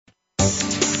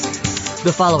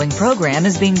The following program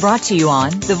is being brought to you on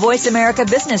the Voice America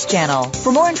Business Channel.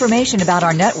 For more information about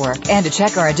our network and to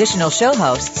check our additional show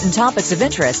hosts and topics of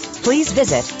interest, please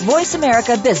visit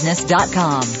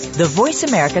voiceamericabusiness.com. The Voice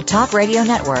America Talk Radio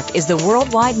Network is the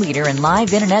worldwide leader in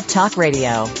live Internet talk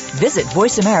radio. Visit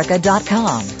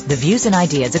voiceamerica.com. The views and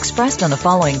ideas expressed on the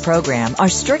following program are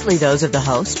strictly those of the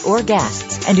host or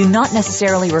guests and do not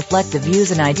necessarily reflect the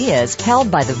views and ideas held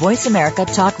by the Voice America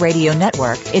Talk Radio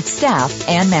Network, its staff,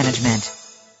 and management.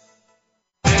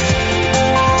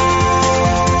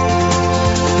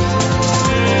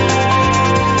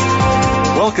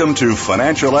 Welcome to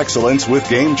Financial Excellence with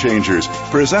Game Changers,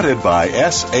 presented by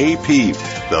SAP.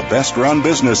 The best-run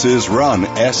businesses run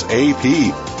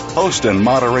SAP. Host and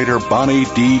moderator Bonnie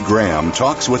D. Graham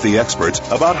talks with the experts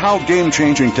about how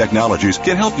game-changing technologies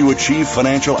can help you achieve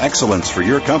financial excellence for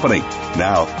your company.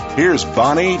 Now, here's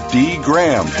Bonnie D.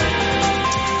 Graham.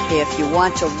 If you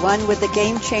want to run with the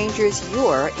Game Changers,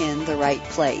 you're in the right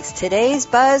place. Today's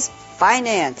buzz,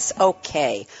 finance.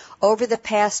 Okay. Over the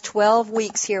past 12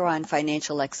 weeks here on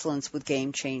Financial Excellence with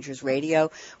Game Changers Radio,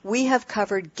 we have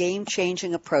covered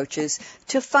game-changing approaches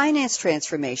to finance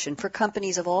transformation for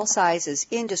companies of all sizes,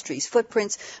 industries,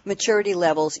 footprints, maturity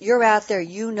levels. You're out there.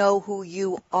 You know who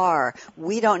you are.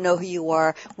 We don't know who you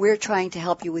are. We're trying to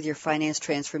help you with your finance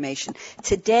transformation.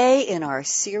 Today, in our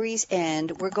series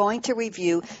end, we're going to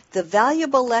review the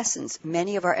valuable lessons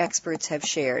many of our experts have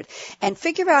shared and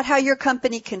figure out how your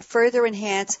company can further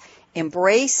enhance,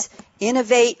 embrace,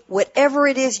 innovate, whatever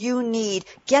it is you need.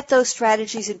 Get those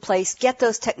strategies in place, get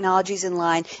those technologies in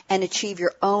line, and achieve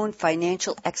your own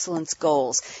financial excellence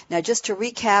goals. Now, just to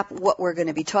recap what we're going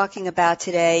to be talking about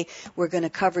today, we're going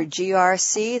to cover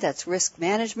GRC, that's risk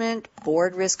management,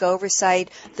 board risk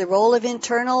oversight, the role of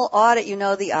internal audit, you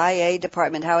know, the IA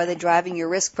department, how are they driving your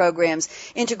risk programs,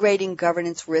 integrating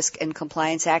governance, risk, and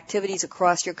compliance activities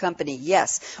across your company.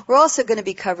 Yes, we're also going to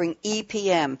be covering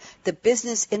EPM, the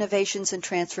business innovations and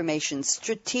transformation,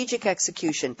 strategic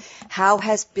execution, how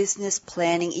has business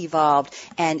planning evolved,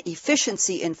 and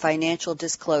efficiency in financial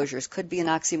disclosures. Could be an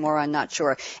oxymoron, not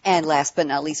sure. And last but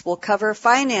not least, we'll cover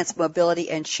finance, mobility,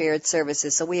 and shared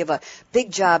services. So we have a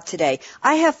big job today.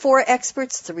 I have 4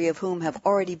 experts, 3 of whom have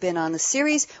already been on the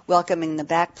series, welcoming them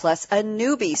back, plus a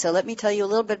newbie. So let me tell you a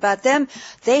little bit about them.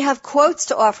 They have quotes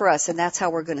to offer us, and that's how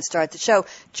we're going to start the show.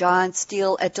 John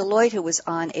Steele at Deloitte, who was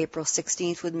on April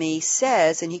 16th with me,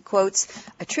 says, and he quotes,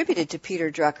 attributed to Peter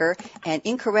Drucker and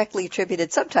incorrectly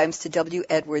attributed sometimes to W.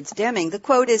 Edwards Deming. The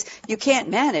quote is, you can't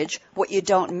manage what you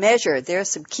don't measure. There's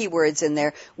some key words in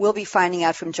there. We'll be finding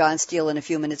out from John Steele in a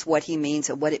few minutes what he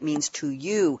means and what it means to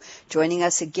you. Joining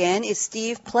us again is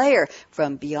Steve Player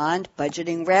from Beyond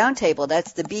Budgeting Roundtable.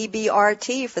 That's the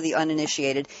BBRT for the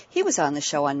uninitiated. He was on the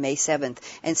show on May 7th.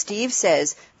 And Steve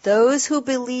says, those who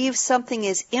believe something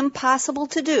is impossible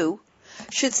to do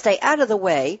should stay out of the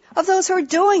way of those who are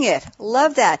doing it.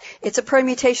 Love that. It's a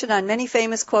permutation on many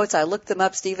famous quotes. I looked them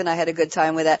up, Steve, and I had a good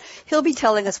time with that. He'll be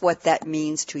telling us what that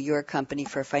means to your company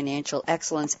for financial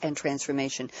excellence and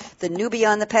transformation. The newbie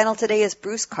on the panel today is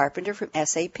Bruce Carpenter from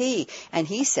SAP, and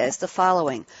he says the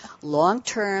following.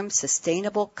 Long-term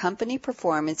sustainable company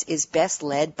performance is best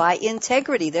led by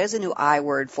integrity. There's a new I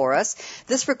word for us.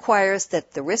 This requires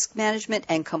that the risk management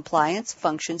and compliance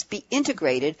functions be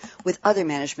integrated with other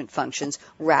management functions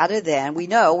rather than, we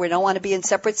don't want to be in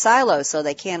separate silos, so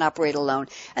they can't operate alone.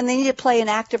 And they need to play an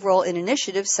active role in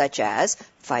initiatives such as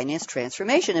finance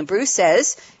transformation. And Bruce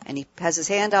says, and he has his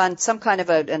hand on some kind of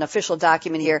an official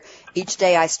document here, each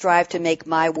day I strive to make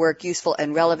my work useful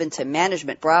and relevant to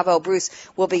management. Bravo, Bruce.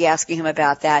 We'll be asking him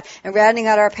about that. And rounding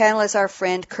out our panel is our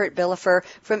friend Kurt Billafer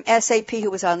from SAP, who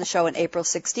was on the show on April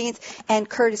 16th. And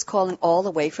Kurt is calling all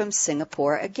the way from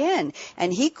Singapore again.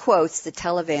 And he quotes the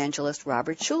televangelist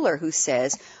Robert Schuller, who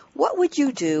says, what would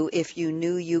you do if you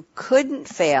knew you couldn't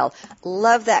fail?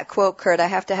 Love that quote, Kurt. I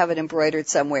have to have it embroidered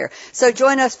somewhere. So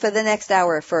join us for the next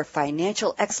hour for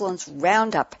Financial Excellence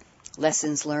Roundup.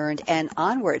 Lessons learned, and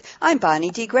onward. I'm Bonnie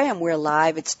D. Graham. We're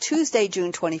live. It's Tuesday,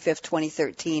 June 25th,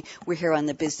 2013. We're here on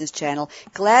the Business Channel.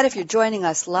 Glad if you're joining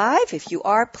us live. If you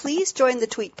are, please join the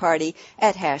tweet party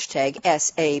at hashtag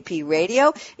SAP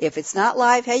Radio. If it's not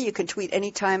live, hey, you can tweet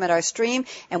anytime at our stream,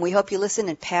 and we hope you listen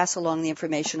and pass along the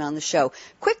information on the show.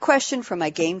 Quick question for my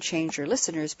Game Changer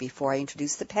listeners before I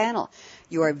introduce the panel.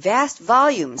 Your vast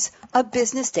volumes of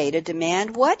business data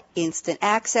demand what? Instant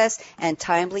access and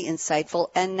timely, insightful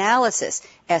analysis.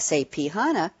 SAP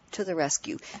HANA to the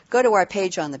rescue. Go to our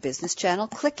page on the Business Channel,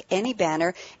 click any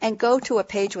banner, and go to a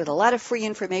page with a lot of free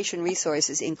information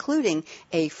resources, including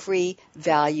a free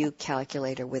value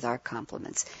calculator with our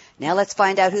compliments. Now let's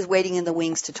find out who's waiting in the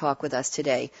wings to talk with us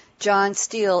today. John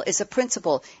Steele is a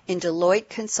principal in Deloitte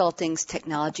Consulting's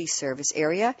technology service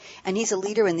area, and he's a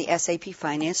leader in the SAP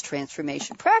Finance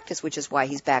Transformation practice, which is why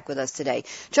he's back with us today.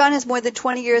 John has more than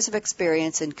 20 years of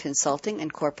experience in consulting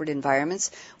and corporate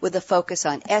environments with a focus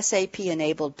on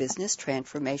SAP-enabled business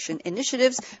transformation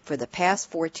initiatives for the past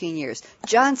 14 years.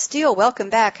 John Steele, welcome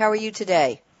back. How are you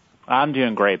today? I'm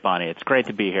doing great, Bonnie. It's great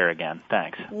to be here again.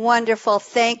 Thanks. Wonderful.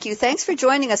 Thank you. Thanks for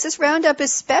joining us. This roundup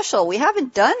is special. We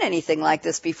haven't done anything like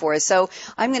this before, so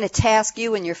I'm going to task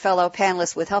you and your fellow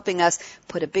panelists with helping us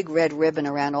put a big red ribbon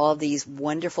around all these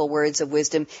wonderful words of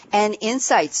wisdom and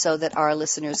insights so that our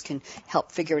listeners can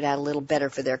help figure it out a little better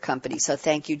for their company. So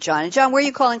thank you, John. And John, where are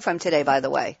you calling from today, by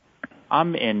the way?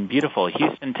 I'm in beautiful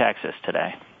Houston, Texas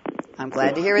today. I'm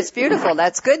glad to hear it's beautiful.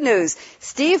 That's good news.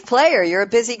 Steve Player, you're a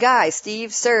busy guy.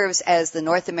 Steve serves as the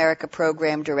North America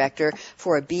Program Director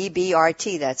for a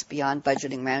BBRT, that's Beyond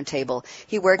Budgeting Roundtable.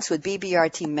 He works with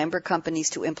BBRT member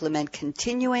companies to implement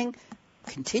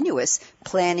continuous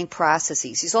planning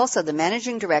processes. He's also the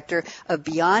Managing Director of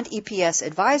Beyond EPS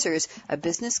Advisors, a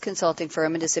business consulting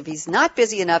firm. And as if he's not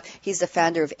busy enough, he's the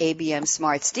founder of ABM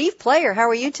Smart. Steve Player, how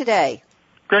are you today?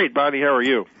 Great, Bonnie. How are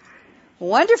you?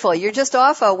 Wonderful. You're just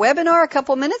off a webinar a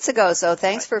couple minutes ago, so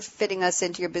thanks for fitting us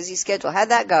into your busy schedule. How'd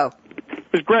that go?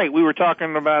 It was great. We were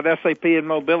talking about SAP and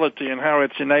mobility and how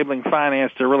it's enabling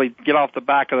finance to really get off the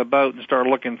back of the boat and start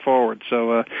looking forward.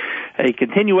 So a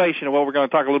continuation of what we're going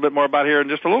to talk a little bit more about here in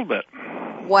just a little bit.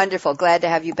 Wonderful. Glad to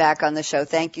have you back on the show.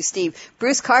 Thank you, Steve.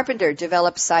 Bruce Carpenter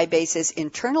developed Sybase's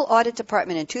internal audit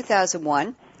department in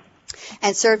 2001.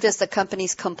 And served as the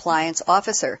company's compliance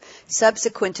officer.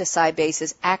 Subsequent to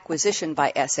Sybase's acquisition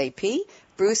by SAP,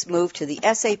 Bruce moved to the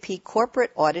SAP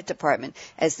Corporate Audit Department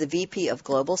as the VP of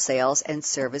Global Sales and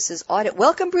Services Audit.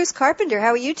 Welcome, Bruce Carpenter.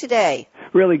 How are you today?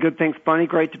 Really good. Thanks, Bonnie.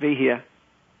 Great to be here.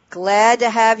 Glad to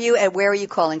have you. And where are you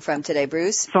calling from today,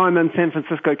 Bruce? Simon, San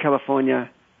Francisco, California.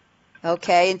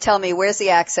 Okay. And tell me, where's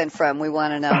the accent from? We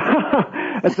want to know.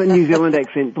 It's a New Zealand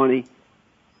accent, Bonnie.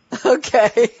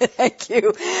 Okay, thank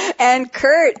you. And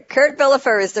Kurt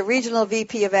Billafer is the Regional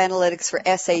VP of Analytics for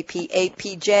SAP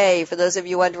APJ. For those of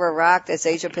you under a rock, that's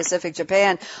Asia Pacific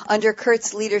Japan. Under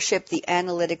Kurt's leadership, the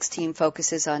analytics team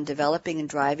focuses on developing and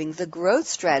driving the growth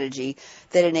strategy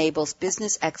that enables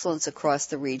business excellence across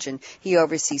the region. He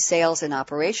oversees sales and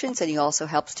operations, and he also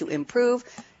helps to improve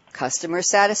customer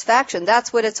satisfaction.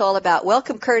 That's what it's all about.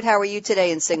 Welcome, Kurt. How are you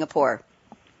today in Singapore?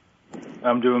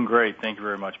 I'm doing great. Thank you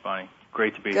very much, Bonnie.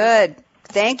 Great to be here. Good.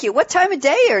 Thank you. What time of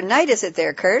day or night is it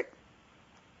there, Kurt?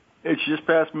 It's just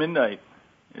past midnight,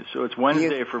 so it's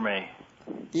Wednesday for me.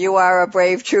 You are a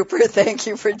brave trooper. Thank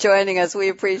you for joining us. We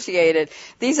appreciate it.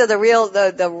 These are the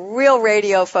real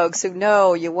radio folks who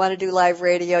know you want to do live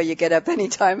radio. You get up any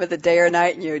time of the day or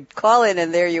night and you call in,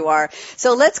 and there you are.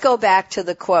 So let's go back to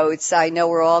the quotes. I know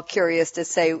we're all curious to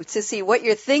see what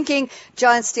you're thinking.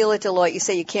 John Steele at Deloitte, you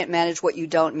say you can't manage what you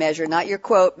don't measure. Not your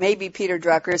quote, maybe Peter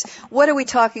Drucker's. What are we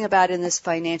talking about in this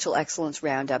financial excellence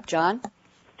roundup, John?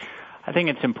 I think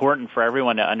it's important for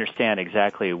everyone to understand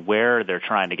exactly where they're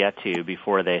trying to get to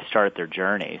before they start their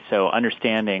journey. So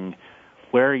understanding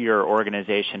where your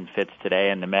organization fits today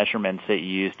and the measurements that you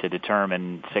use to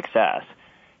determine success.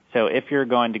 So if you're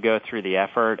going to go through the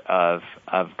effort of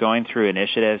going through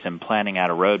initiatives and planning out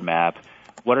a roadmap,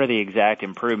 what are the exact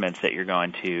improvements that you're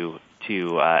going to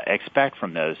expect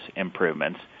from those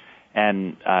improvements?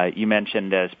 And you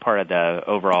mentioned as part of the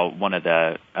overall one of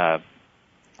the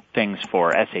things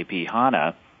for SAP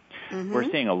HANA, we're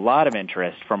seeing a lot of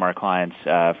interest from our clients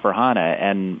for HANA,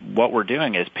 and what we're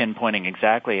doing is pinpointing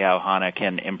exactly how HANA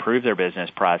can improve their business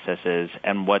processes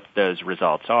and what those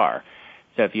results are.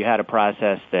 So if you had a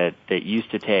process that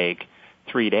used to take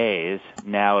 3 days,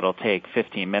 now it'll take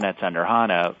 15 minutes under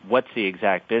HANA, what's the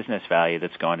exact business value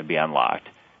that's going to be unlocked?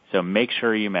 So make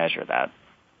sure you measure that.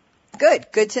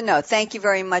 Good to know. Thank you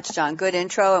very much, John. Good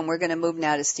intro, and we're going to move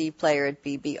now to Steve Player at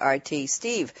BBRT.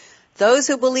 Steve, those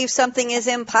who believe something is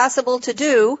impossible to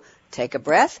do, take a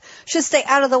breath, should stay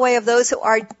out of the way of those who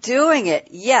are doing it.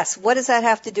 Yes, what does that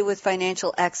have to do with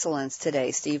financial excellence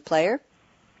today, Steve Player?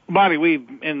 Bonnie,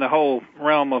 in the whole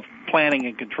realm of planning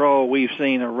and control, we've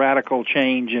seen a radical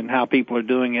change in how people are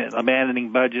doing it,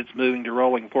 abandoning budgets, moving to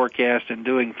rolling forecasts, and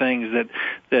doing things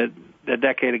that a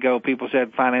decade ago people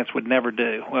said finance would never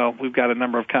do. Well, we've got a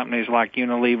number of companies like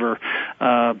Unilever,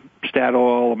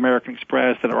 Statoil, American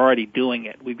Express that are already doing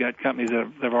it. We've got companies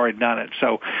that have already done it.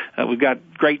 So we've got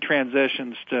great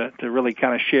transitions to really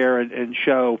kind of share and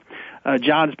show.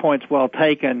 John's point's well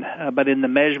taken, but in the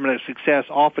measurement of success,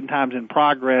 oftentimes in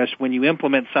progress, when you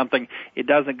implement something, it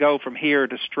doesn't go from here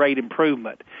to straight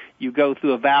improvement. You go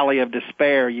through a valley of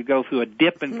despair. You go through a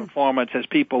dip in performance as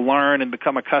people learn and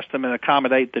become accustomed and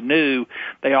accommodate the new.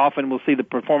 They often will see the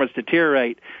performance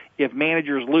deteriorate. If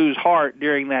managers lose heart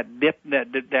during that dip,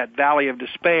 that valley of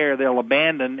despair, they'll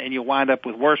abandon, and you'll wind up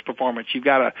with worse performance. You've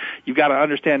got to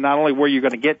understand not only where you're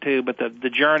going to get to, but the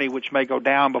journey, which may go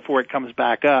down before it comes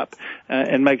back up,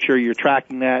 and make sure you're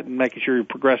tracking that and making sure you're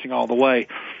progressing all the way.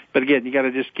 But again, you got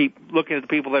to just keep looking at the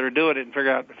people that are doing it and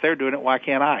figure out if they're doing it, why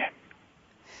can't I?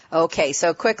 Okay,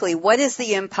 so quickly, what is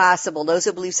the impossible? Those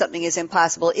who believe something is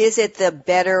impossible, is it the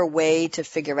better way to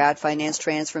figure out finance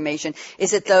transformation?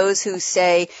 Is it those who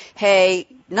say, hey,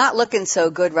 not looking so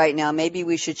good right now, maybe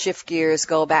we should shift gears,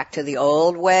 go back to the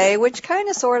old way, which kind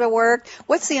of sort of worked?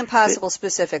 What's the impossible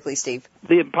specifically, Steve?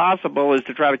 The impossible is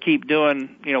to try to keep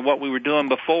doing, what we were doing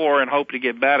before and hope to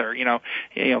get better.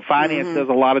 Finance does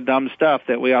a lot of dumb stuff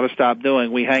that we ought to stop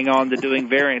doing. We hang on to doing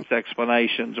variance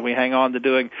explanations. We hang on to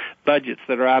doing budgets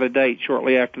that are out of date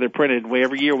shortly after they're printed.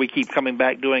 Every year we keep coming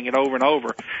back doing it over and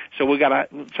over. So we got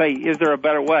to say, is there a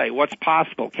better way? What's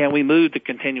possible? Can we move to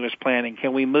continuous planning?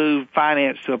 Can we move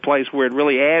finance to a place where it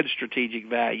really adds strategic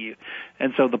value?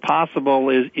 And so the possible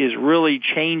is really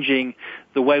changing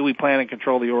the way we plan and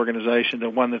control the organization to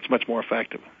one that's much more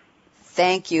effective.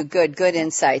 Thank you. Good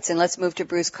insights. And let's move to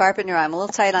Bruce Carpenter. I'm a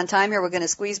little tight on time here. We're going to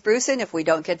squeeze Bruce in. If we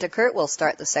don't get to Kurt, we'll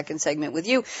start the second segment with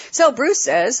you. So Bruce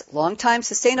says, long-time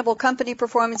sustainable company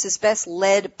performance is best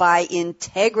led by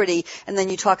integrity. And then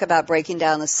you talk about breaking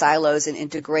down the silos and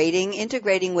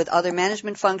integrating with other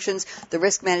management functions, the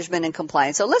risk management and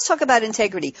compliance. So let's talk about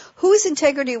integrity. Whose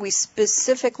integrity are we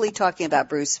specifically talking about,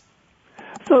 Bruce?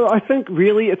 So I think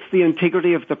really it's the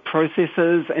integrity of the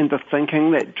processes and the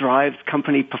thinking that drives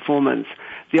company performance.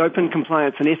 The Open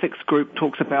Compliance and Ethics Group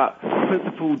talks about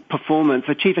principled performance,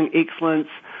 achieving excellence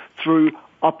through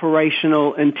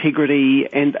operational integrity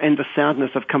and the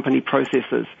soundness of company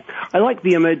processes. I like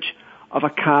the image of a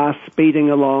car speeding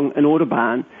along an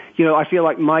Autobahn. I feel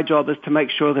like my job is to make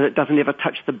sure that it doesn't ever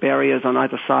touch the barriers on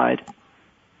either side.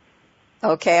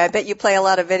 Okay, I bet you play a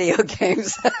lot of video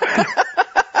games.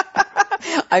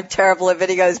 I'm terrible at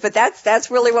videos, but that's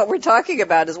really what we're talking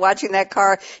about, is watching that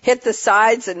car hit the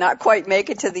sides and not quite make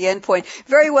it to the end point.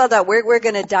 Very well done. We're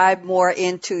going to dive more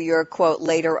into your quote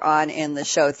later on in the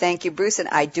show. Thank you, Bruce. And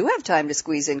I do have time to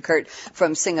squeeze in Kurt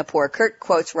from Singapore. Kurt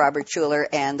quotes Robert Schuller,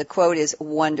 and the quote is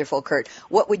wonderful, Kurt.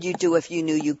 What would you do if you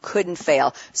knew you couldn't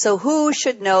fail? So who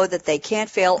should know that they can't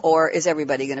fail, or is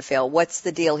everybody going to fail? What's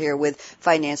the deal here with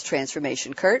finance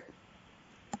transformation, Kurt?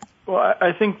 Well,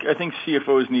 I think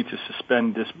CFOs need to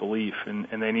suspend disbelief, and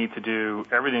they need to do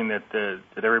everything that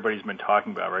everybody's been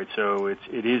talking about, right? So it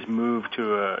is move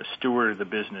to a steward of the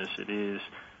business. It is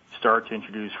start to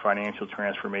introduce financial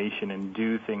transformation and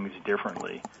do things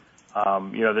differently.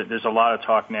 There's a lot of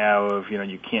talk now of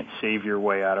you can't save your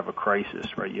way out of a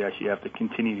crisis, right? You actually have to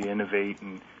continue to innovate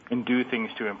and do things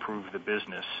to improve the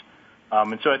business.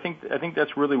 And so I think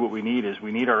that's really what we need, is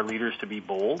we need our leaders to be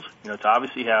bold, to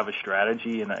obviously have a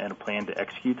strategy and a plan to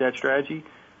execute that strategy,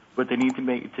 but they need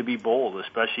to be bold,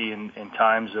 especially in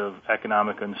times of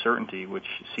economic uncertainty, which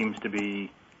seems to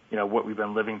be, what we've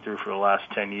been living through for the last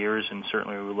 10 years, and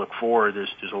certainly when we look forward,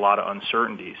 there's a lot of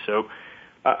uncertainty. So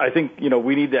I think,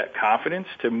 we need that confidence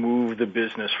to move the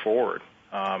business forward.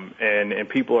 And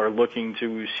people are looking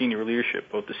to senior leadership,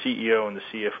 both the CEO and the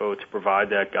CFO, to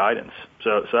provide that guidance.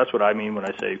 So that's what I mean when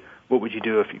I say, what would you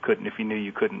do if you knew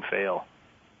you couldn't fail?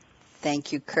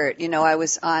 Thank you, Kurt. I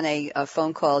was on a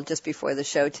phone call just before the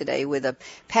show today with a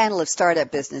panel of startup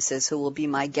businesses who will be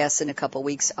my guests in a couple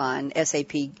weeks on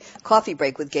SAP Coffee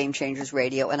Break with Game Changers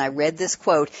Radio. And I read this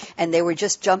quote, and they were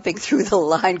just jumping through the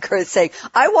line, Kurt, saying,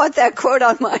 I want that quote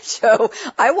on my show.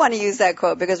 I want to use that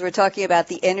quote, because we're talking about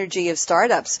the energy of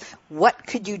startups. What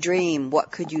could you dream? What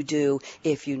could you do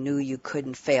if you knew you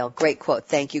couldn't fail? Great quote.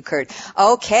 Thank you, Kurt.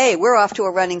 Okay, we're off to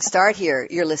a running start here.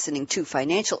 You're listening to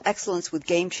Financial Excellence with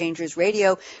Game Changers Changers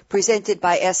Radio, presented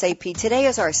by SAP. Today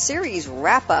is our series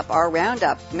wrap-up, our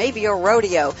roundup, maybe a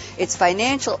rodeo. It's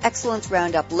Financial Excellence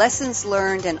Roundup, Lessons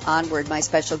Learned and Onward. My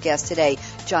special guest today,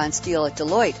 John Steele at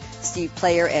Deloitte, Steve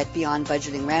Player at Beyond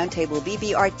Budgeting Roundtable,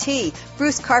 BBRT,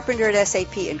 Bruce Carpenter at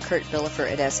SAP, and Kurt Billafer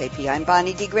at SAP. I'm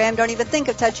Bonnie D. Graham. Don't even think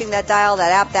of touching that dial,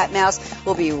 that app, that mouse.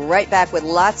 We'll be right back with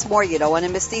lots more. You don't want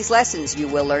to miss these lessons. You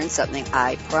will learn something,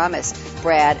 I promise.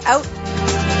 Brad, out.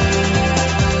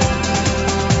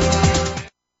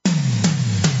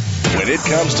 When it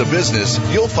comes to business,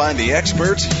 you'll find the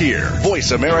experts here.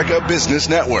 Voice America Business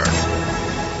Network.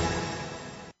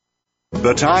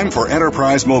 The time for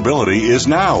enterprise mobility is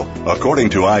now.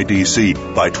 According to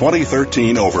IDC, by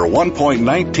 2013, over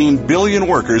 1.19 billion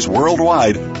workers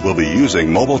worldwide will be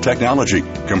using mobile technology,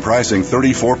 comprising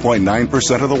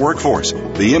 34.9% of the workforce.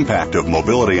 The impact of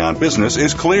mobility on business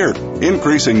is clear.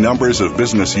 Increasing numbers of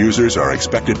business users are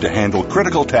expected to handle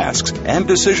critical tasks and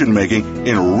decision-making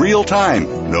in real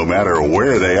time, no matter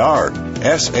where they are.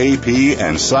 SAP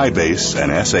and Sybase, an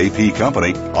SAP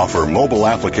company, offer mobile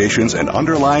applications and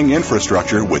underlying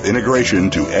infrastructure with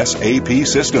integration to SAP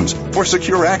systems for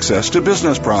secure access to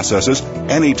business processes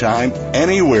anytime,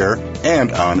 anywhere,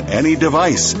 and on any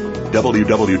device.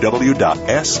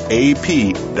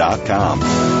 www.sap.com.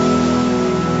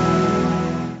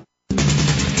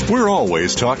 We're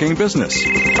always talking business.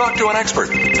 Talk to an expert.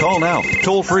 Call now,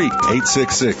 toll free,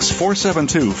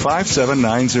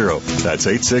 866-472-5790. That's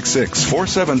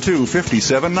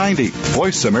 866-472-5790.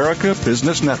 Voice America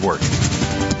Business Network.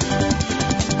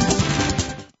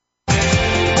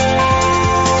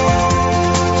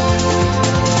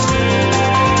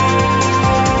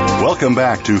 Welcome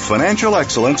back to Financial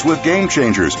Excellence with Game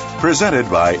Changers, presented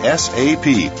by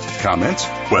SAP. Comments?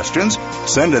 Questions?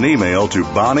 Send an email to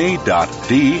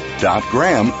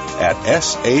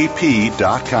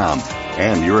bonnie.d.graham@sap.com.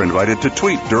 And you're invited to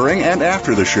tweet during and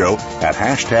after the show at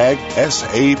hashtag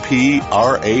SAPRADIO.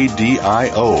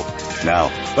 Now,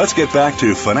 let's get back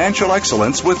to Financial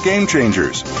Excellence with Game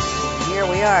Changers. Here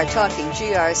we are talking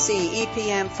GRC,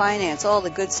 EPM, finance, all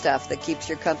the good stuff that keeps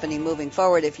your company moving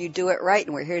forward if you do it right.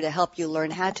 And we're here to help you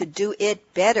learn how to do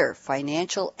it better.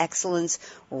 Financial Excellence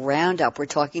Roundup. We're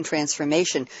talking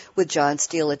transformation with John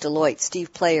Steele at Deloitte,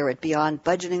 Steve Player at Beyond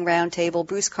Budgeting Roundtable,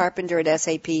 Bruce Carpenter at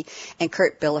SAP, and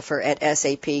Kurt Billafer at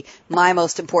SAP. My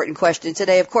most important question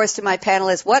today, of course, to my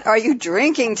panelists, what are you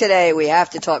drinking today? We have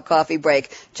to talk coffee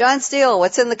break. John Steele,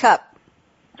 what's in the cup?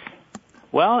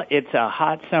 Well, it's a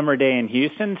hot summer day in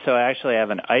Houston, so I actually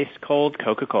have an ice-cold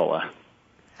Coca-Cola.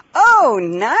 Oh,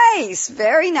 nice.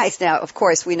 Very nice. Now, of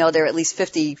course, we know there are at least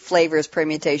 50 flavors,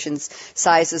 permutations,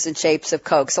 sizes, and shapes of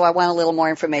Coke. So I want a little more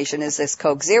information. Is this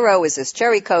Coke Zero? Is this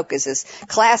Cherry Coke? Is this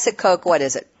Classic Coke? What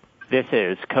is it? This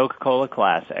is Coca-Cola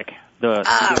Classic, the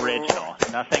original.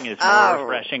 Nothing is more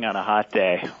refreshing on a hot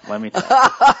day, let me tell you.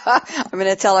 I'm going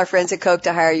to tell our friends at Coke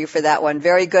to hire you for that one.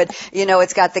 Very good. You know,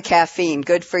 it's got the caffeine.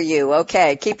 Good for you.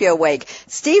 Okay, keep you awake.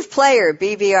 Steve Player,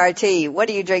 BBRT. What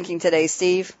are you drinking today,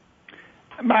 Steve?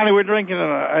 Bonnie, we're drinking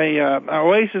an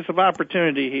oasis of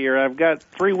opportunity here. I've got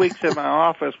 3 weeks in my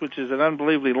office, which is an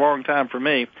unbelievably long time for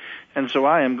me. And so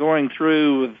I am going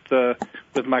through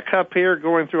with my cup here,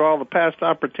 going through all the past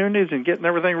opportunities and getting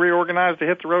everything reorganized to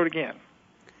hit the road again.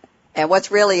 And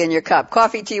what's really in your cup?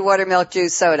 Coffee, tea, water, milk,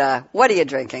 juice, soda. What are you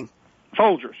drinking?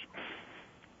 Folgers.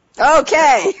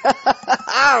 Okay.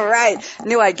 All right.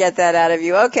 Knew I'd get that out of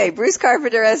you. Okay, Bruce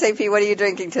Carpenter, SAP, what are you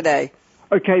drinking today?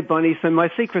 Okay, Bonnie, so my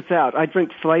secret's out. I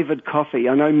drink flavored coffee.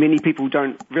 I know many people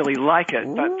don't really like it,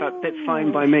 but that's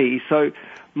fine by me. So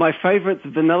my favorite's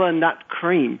vanilla nut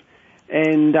cream,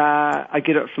 and I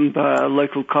get it from the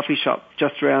local coffee shop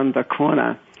just around the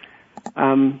corner.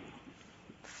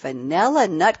 Vanilla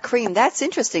nut cream. That's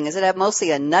interesting. Does it have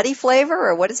mostly a nutty flavor,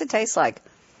 or what does it taste like?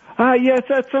 Yes,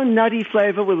 it's a nutty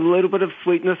flavor with a little bit of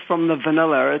sweetness from the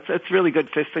vanilla. It's really good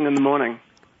first thing in the morning.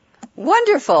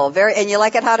 Wonderful. And you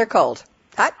like it hot or cold?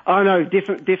 Hot? Oh, no,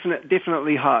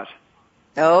 definitely hot.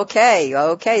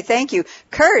 Okay, thank you.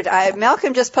 Kurt,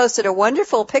 Malcolm just posted a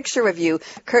wonderful picture of you,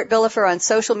 Kurt Billafer, on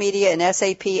social media and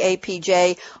SAP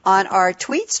APJ on our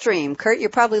tweet stream. Kurt, you're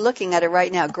probably looking at it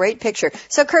right now. Great picture.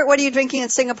 So, Kurt, what are you drinking in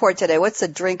Singapore today? What's the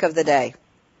drink of the day?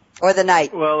 Or the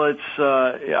night? Well,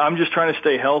 I'm just trying to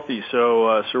stay healthy,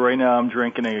 so right now I'm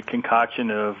drinking a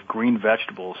concoction of green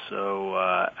vegetables. So,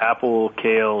 apple,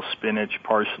 kale, spinach,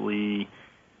 parsley,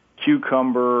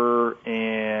 cucumber,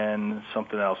 and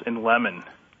something else, and lemon.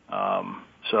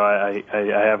 So I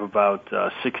have about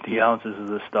 60 ounces of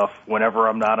this stuff whenever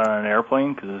I'm not on an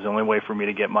airplane, because it's the only way for me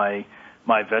to get my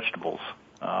vegetables.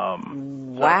 Wow.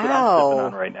 So that's what I'm sipping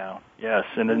on right now. Yes,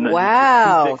 and then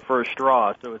wow. it's too thick for a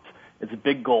straw, so it's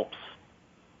big gulps.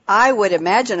 I would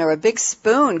imagine, or a big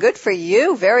spoon. Good for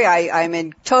you. I'm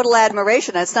in total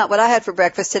admiration. That's not what I had for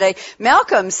breakfast today.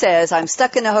 Malcolm says, I'm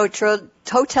stuck in a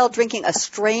hotel drinking a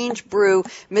strange brew,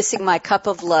 missing my cup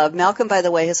of love. Malcolm, by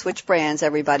the way, has switched brands,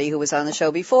 everybody who was on the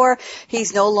show before.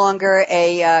 He's no longer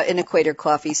an Equator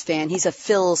Coffees fan. He's a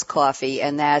Philz Coffee,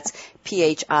 and that's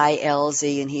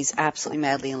Philz, and he's absolutely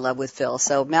madly in love with Phil.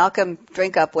 So, Malcolm,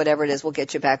 drink up whatever it is. We'll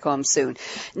get you back home soon.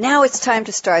 Now it's time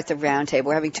to start the roundtable.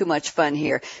 We're having too much fun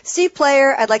here. Steve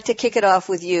Player, I'd like to kick it off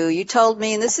with you. You told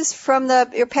me, and this is from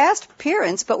your past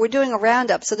appearance, but we're doing a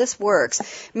roundup, so this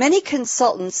works. Many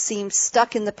consultants seem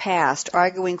stuck in the past,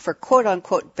 arguing for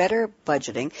quote-unquote better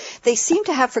budgeting. They seem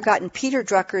to have forgotten Peter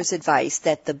Drucker's advice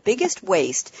that the biggest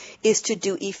waste is to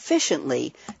do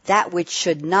efficiently that which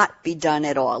should not be done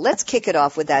at all. Let's kick it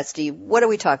off with that, Steve. What are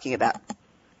we talking about?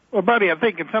 Well, buddy, I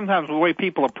think sometimes the way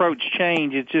people approach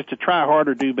change is just to try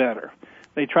harder, do better.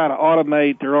 They try to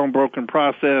automate their own broken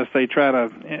process. They try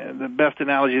to, the best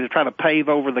analogy is they try to pave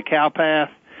over the cow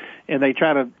path, and they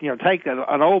try to, take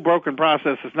an old broken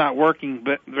process that's not working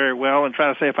very well and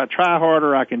try to say, if I try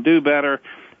harder, I can do better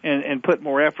and put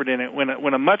more effort in it. When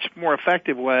a much more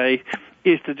effective way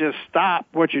is to just stop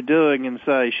what you're doing and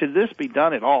say, should this be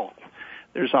done at all?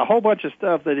 There's a whole bunch of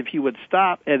stuff that if you would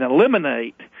stop and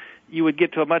eliminate, you would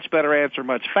get to a much better answer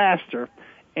much faster.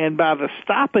 And by the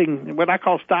stopping, what I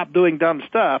call stop doing dumb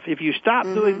stuff, if you stop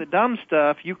doing the dumb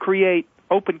stuff, you create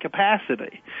open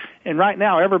capacity. And right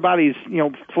now, everybody's,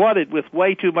 flooded with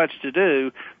way too much to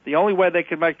do. The only way they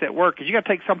can make that work is you got to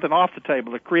take something off the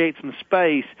table to create some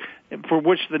space for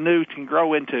which the new can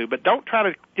grow into. But don't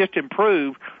try to just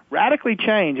improve, radically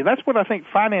change. And that's what I think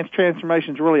finance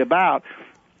transformation is really about,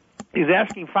 is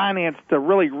asking finance to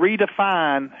really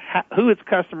redefine who its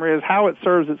customer is, how it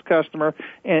serves its customer,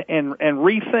 and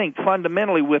rethink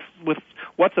fundamentally with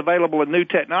what's available in new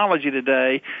technology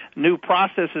today, new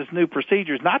processes, new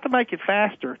procedures, not to make it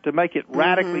faster, to make it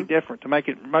radically different, to make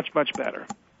it much, much better.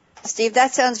 Steve,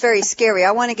 that sounds very scary.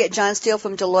 I want to get John Steele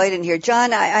from Deloitte in here.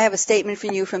 John, I have a statement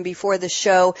from you from before the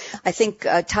show I think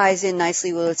ties in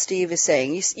nicely with what Steve is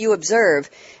saying. You observe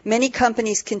many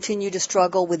companies continue to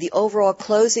struggle with the overall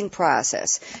closing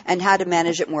process and how to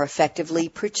manage it more effectively,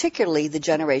 particularly the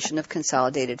generation of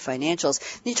consolidated financials.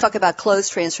 You talk about close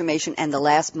transformation and the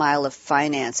last mile of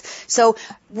finance. So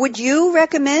would you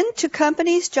recommend to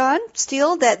companies, John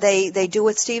Steele, that they do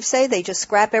what Steve say, they just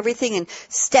scrap everything and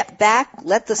step back,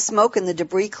 let the smoke and the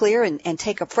debris clear and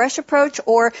take a fresh approach,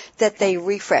 or that they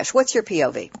refresh? What's your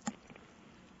POV?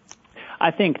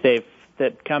 I think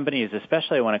that companies,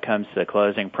 especially when it comes to the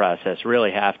closing process,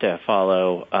 really have to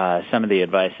follow some of the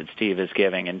advice that Steve is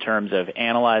giving in terms of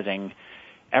analyzing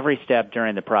every step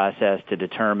during the process to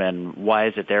determine why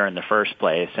is it there in the first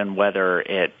place and whether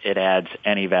it adds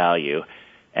any value,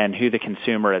 and who the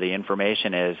consumer of the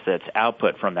information is that's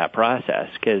output from that process.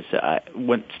 Because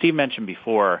when Steve mentioned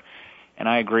before, and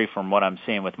I agree from what I'm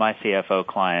seeing with my CFO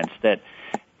clients, that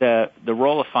the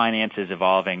role of finance is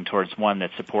evolving towards one that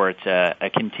supports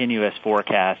a continuous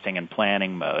forecasting and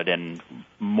planning mode, and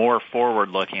more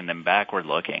forward-looking than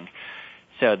backward-looking.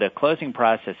 So the closing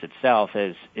process itself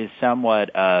is somewhat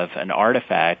of an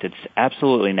artifact. It's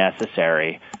absolutely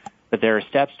necessary, but there are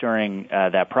steps during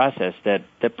that process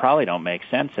that probably don't make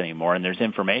sense anymore, and there's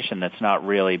information that's not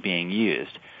really being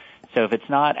used. So if it's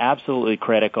not absolutely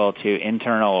critical to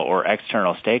internal or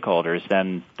external stakeholders,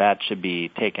 then that should be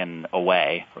taken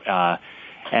away.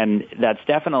 And that's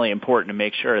definitely important to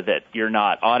make sure that you're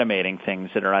not automating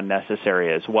things that are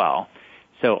unnecessary as well.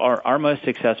 So our most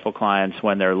successful clients,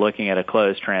 when they're looking at a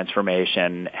closed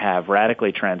transformation, have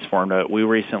radically transformed it. We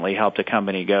recently helped a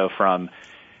company go from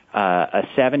a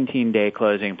 17-day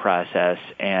closing process,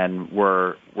 and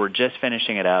we're just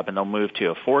finishing it up, and they'll move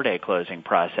to a 4-day closing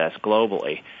process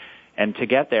globally. And to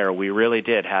get there, we really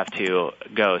did have to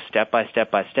go step by step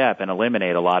by step and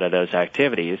eliminate a lot of those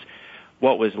activities.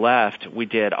 What was left, we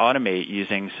did automate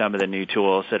using some of the new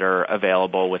tools that are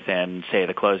available within, say,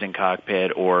 the Closing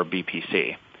Cockpit or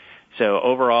BPC. So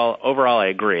overall, I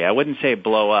agree. I wouldn't say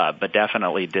blow up, but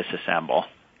definitely disassemble.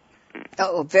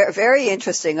 Oh, very, very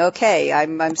interesting. Okay,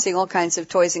 I'm seeing all kinds of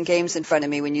toys and games in front of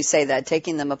me when you say that,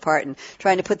 taking them apart and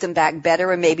trying to put them back better,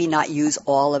 and maybe not use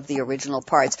all of the original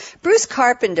parts. Bruce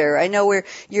Carpenter, I know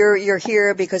you're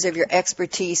here because of your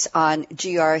expertise on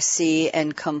GRC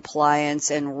and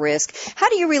compliance and risk. How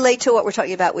do you relate to what we're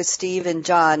talking about with Steve and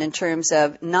John in terms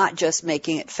of not just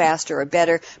making it faster or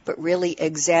better, but really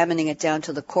examining it down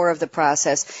to the core of the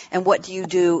process? And what do you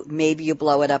do? Maybe you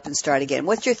blow it up and start again.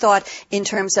 What's your thought in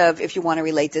terms of, if you want to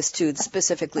relate this to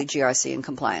specifically GRC and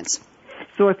compliance?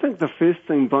 So I think the first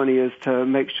thing, Bonnie, is to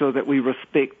make sure that we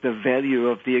respect the value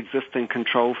of the existing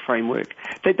control framework.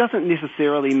 That doesn't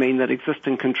necessarily mean that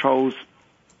existing controls,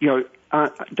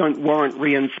 don't warrant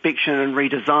re-inspection and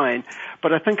redesign,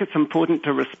 but I think it's important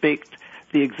to respect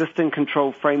the existing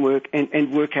control framework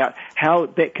and work out how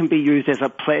that can be used as a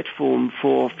platform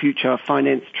for future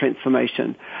finance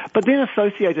transformation. But then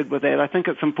associated with that, I think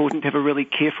it's important to have a really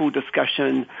careful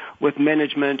discussion with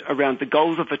management around the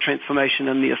goals of the transformation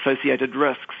and the associated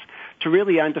risks to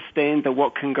really understand the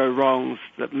what can go wrongs,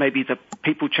 that maybe the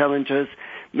people challenges,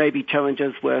 maybe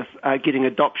challenges with getting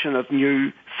adoption of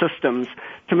new systems,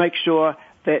 to make sure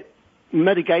that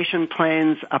mitigation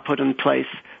plans are put in place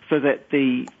so that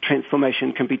the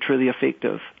transformation can be truly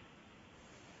effective.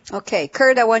 Okay,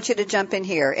 Kurt, I want you to jump in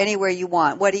here anywhere you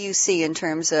want. What do you see in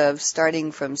terms of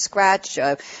starting from scratch,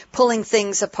 pulling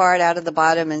things apart out of the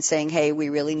bottom and saying, hey, we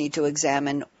really need to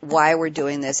examine why we're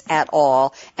doing this at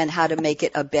all and how to make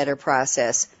it a better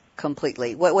process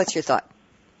completely? What's your thought?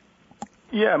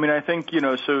 Yeah, I mean, I think,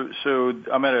 so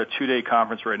I'm at a 2-day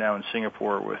conference right now in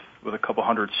Singapore with a couple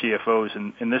hundred CFOs,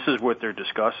 and this is what they're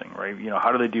discussing, right?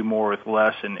 How do they do more with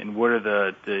less, and what are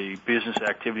the business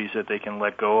activities that they can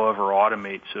let go of or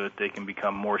automate so that they can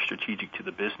become more strategic to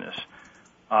the business?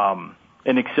 And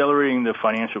accelerating the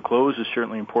financial close is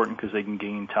certainly important because they can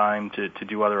gain time to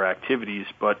do other activities,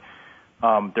 but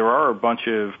there are a bunch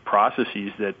of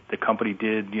processes that the company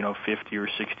did, 50 or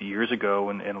 60 years ago,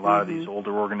 and a lot of these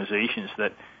older organizations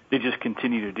that they just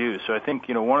continue to do. So I think,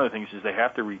 one of the things is they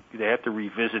have to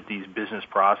revisit these business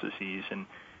processes and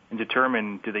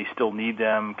determine, do they still need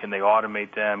them? Can they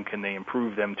automate them? Can they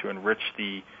improve them to enrich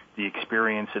the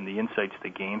experience and the insights they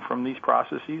gain from these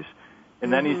processes?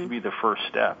 And that needs to be the first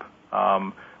step.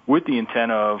 With the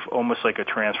intent of almost like a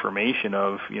transformation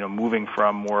of, moving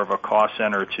from more of a cost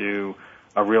center to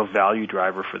a real value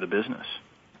driver for the business.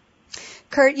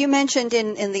 Kurt, you mentioned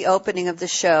in the opening of the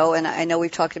show, and I know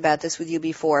we've talked about this with you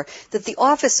before, that the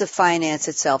Office of Finance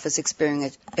itself is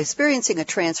experiencing a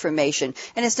transformation,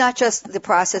 and it's not just the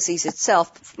processes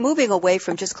itself, moving away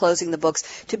from just closing the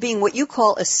books to being what you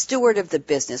call a steward of the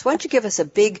business. Why don't you give us the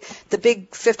big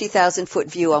 50,000-foot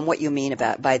view on what you mean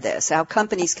by this, how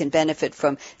companies can benefit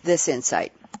from this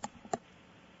insight?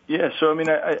 Yeah, so I mean,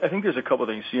 I think there's a couple of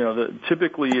things.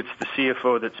 Typically it's the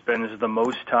CFO that spends the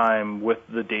most time with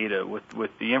the data,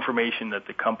 with the information that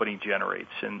the company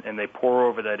generates, and they pour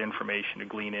over that information to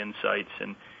glean insights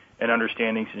and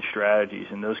understandings and strategies,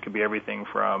 and those could be everything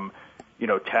from,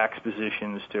 tax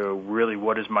positions to really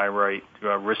what is my right,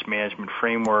 risk management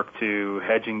framework to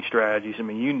hedging strategies. I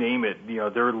mean, you name it,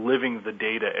 they're living the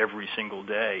data every single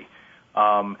day.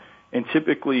 And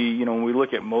typically, when we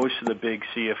look at most of the big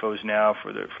CFOs now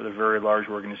for the very large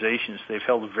organizations, they've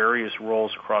held various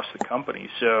roles across the company.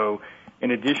 So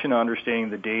in addition to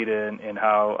understanding the data and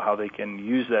how they can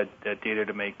use that data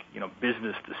to make,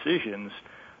 business decisions,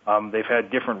 they've had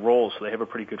different roles, so they have a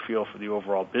pretty good feel for the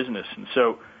overall business. And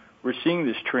so we're seeing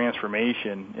this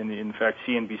transformation, and in fact,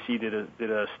 CNBC did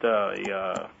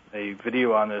a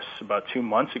video on this about 2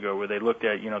 months ago where they looked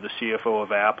at, the CFO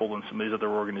of Apple and some of these other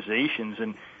organizations,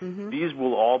 and these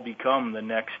will all become the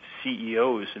next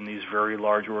CEOs in these very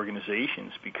large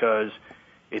organizations because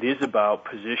it is about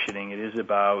positioning, it is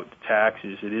about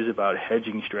taxes, it is about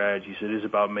hedging strategies, it is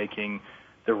about making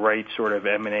the right sort of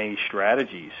M&A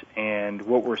strategies. And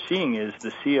what we're seeing is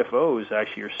the CFOs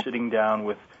actually are sitting down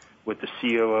with the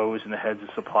COOs and the heads of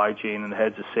supply chain and the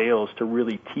heads of sales to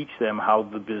really teach them how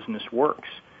the business works.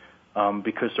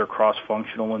 Because they're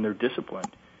cross-functional and they're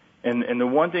disciplined. And the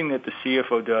one thing that the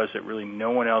CFO does that really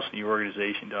no one else in the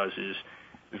organization does is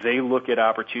they look at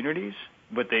opportunities,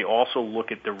 but they also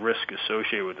look at the risk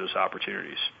associated with those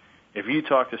opportunities. If you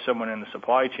talk to someone in the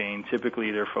supply chain,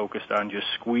 typically they're focused on just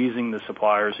squeezing the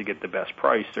suppliers to get the best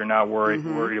price. They're not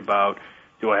worried about,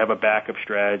 do I have a backup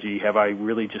strategy? Have I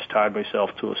really just tied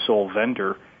myself to a sole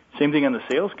vendor? Same thing on the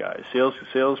sales guys.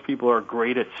 Salespeople are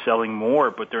great at selling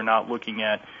more, but they're not looking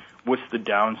at what's the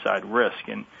downside risk.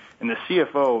 And the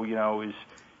CFO,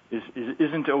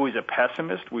 isn't always a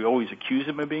pessimist. We always accuse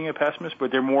them of being a pessimist,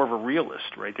 but they're more of a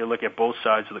realist, right? They look at both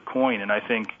sides of the coin. And I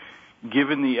think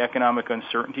given the economic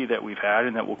uncertainty that we've had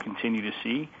and that we'll continue to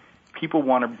see, people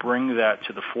want to bring that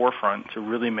to the forefront to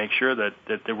really make sure that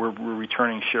we're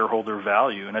returning shareholder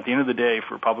value. And at the end of the day,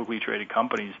 for publicly traded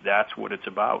companies, that's what it's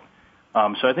about.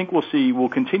 So I think we'll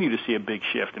continue to see a big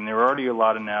shift, and there are already a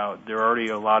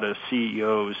lot of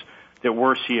CEOs that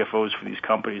were CFOs for these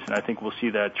companies, and I think we'll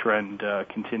see that trend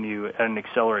continue at an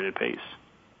accelerated pace.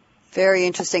 Very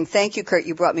interesting. Thank you, Kurt.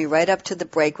 You brought me right up to the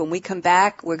break. When we come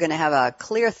back, we're going to have a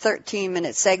clear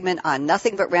 13-minute segment on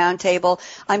Nothing But Roundtable.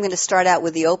 I'm going to start out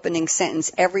with the opening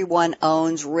sentence, everyone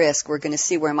owns risk. We're going to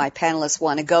see where my panelists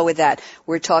want to go with that.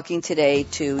 We're talking today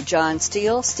to John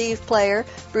Steele, Steve Player,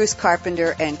 Bruce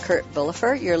Carpenter, and Kurt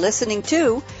Bilofer. You're listening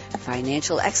to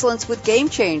Financial Excellence with Game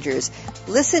Changers.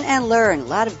 Listen and learn. A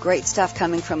lot of great stuff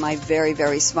coming from my very,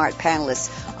 very smart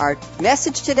panelists. Our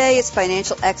message today is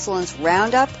Financial Excellence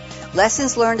Roundup.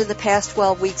 Lessons learned in the past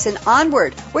 12 weeks and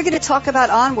onward. We're going to talk about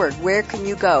onward. Where can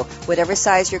you go? Whatever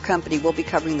size your company, we'll be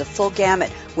covering the full gamut.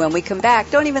 When we come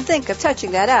back, don't even think of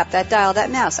touching that app, that dial,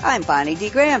 that mouse. I'm Bonnie D.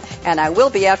 Graham, and I will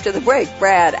be after the break.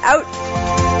 Brad, out.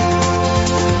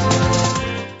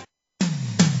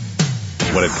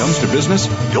 When it comes to business,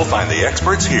 you'll find the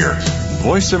experts here.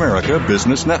 Voice America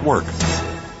Business Network.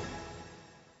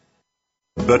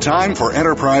 The time for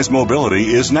enterprise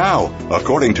mobility is now.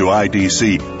 According to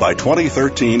IDC, by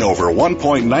 2013, over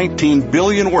 1.19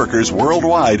 billion workers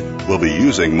worldwide will be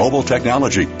using mobile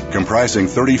technology, comprising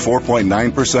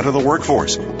 34.9% of the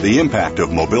workforce. The impact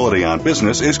of mobility on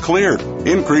business is clear.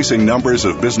 Increasing numbers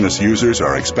of business users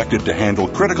are expected to handle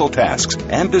critical tasks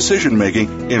and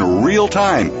decision-making in real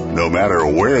time, no matter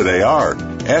where they are.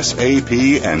 SAP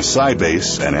and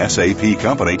Sybase, an SAP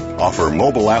company, offer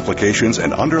mobile applications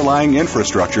and underlying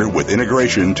infrastructure with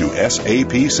integration to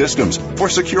SAP systems for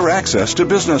secure access to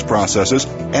business processes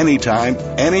anytime,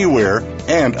 anywhere,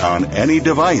 and on any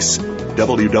device.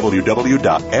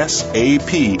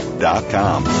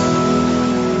 www.sap.com.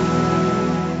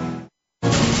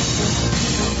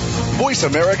 Voice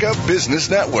America Business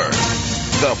Network,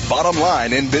 the bottom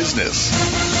line in business.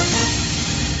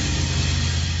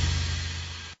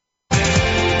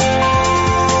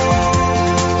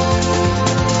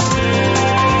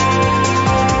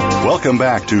 Welcome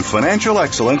back to Financial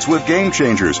Excellence with Game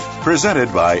Changers,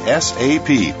 presented by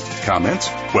SAP. Comments?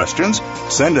 Questions?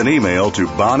 Send an email to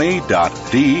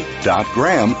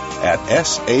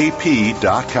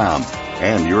bonnie.d.graham@sap.com.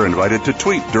 And you're invited to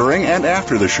tweet during and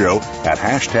after the show at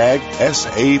hashtag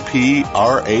SAPRADIO.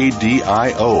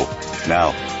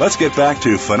 Now, let's get back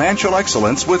to Financial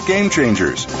Excellence with Game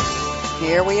Changers.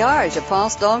 Here we are. Je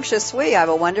pense donc je suis. I have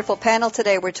a wonderful panel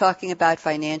today. We're talking about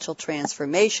financial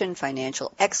transformation,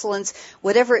 financial excellence,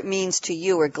 whatever it means to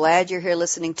you. We're glad you're here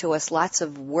listening to us. Lots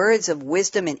of words of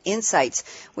wisdom and insights.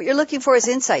 What you're looking for is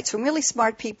insights from really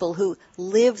smart people who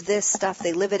live this stuff.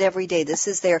 They live it every day. This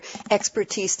is their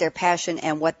expertise, their passion,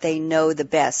 and what they know the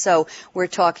best. So we're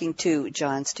talking to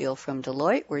John Steele from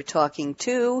Deloitte. We're talking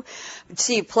to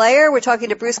Steve Player. We're talking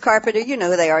to Bruce Carpenter. You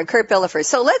know who they are, and Kurt Bilofer.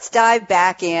 So let's dive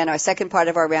back in our second part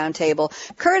of our roundtable.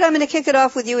 Kurt, I'm going to kick it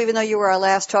off with you, even though you were our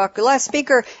last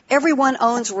speaker. Everyone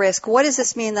owns risk. What does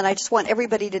this mean? Then I just want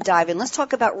everybody to dive in. Let's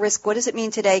talk about risk. What does it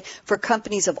mean today for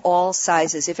companies of all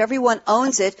sizes? If everyone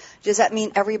owns it, does that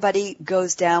mean everybody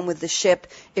goes down with the ship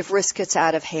if risk gets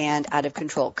out of hand, out of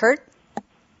control? Kurt?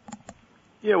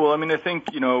 Yeah, well, I mean, I think,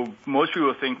 most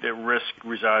people think that risk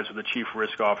resides with the chief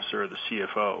risk officer or the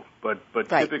CFO. But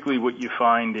right. Typically what you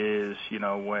find is,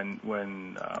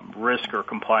 when risk or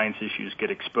compliance issues get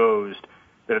exposed,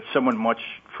 that it's someone much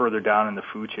further down in the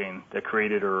food chain that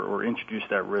created or introduced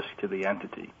that risk to the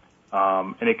entity.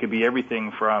 And it could be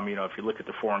everything from, if you look at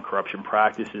the Foreign Corrupt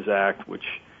Practices Act, which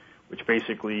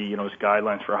basically, is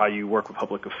guidelines for how you work with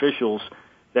public officials.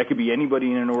 That could be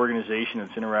anybody in an organization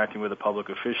that's interacting with a public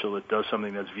official that does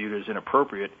something that's viewed as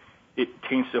inappropriate. It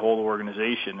taints the whole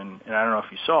organization. And I don't know if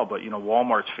you saw, but,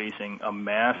 Walmart's facing a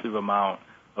massive amount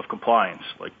of compliance,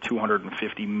 like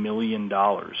 $250 million,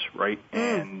 right?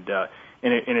 And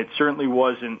it certainly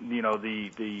wasn't,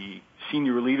 the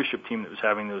senior leadership team that was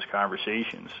having those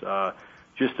conversations.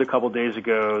 Just a couple days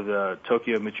ago, the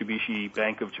Tokyo Mitsubishi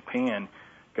Bank of Japan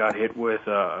got hit with,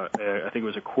 I think it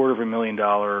was $250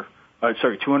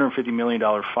 million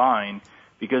fine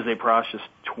because they processed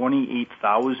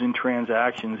 28,000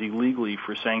 transactions illegally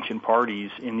for sanctioned parties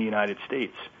in the United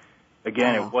States.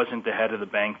 Again, It wasn't the head of the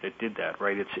bank that did that,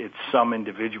 right? It's some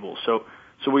individual. So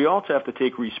we also have to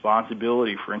take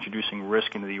responsibility for introducing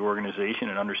risk into the organization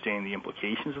and understanding the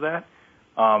implications of that.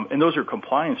 And those are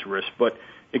compliance risks, but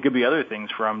it could be other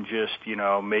things from just,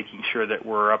 making sure that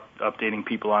we're updating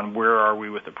people on where are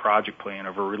we with the project plan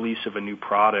of a release of a new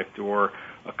product or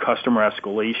a customer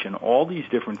escalation. All these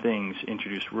different things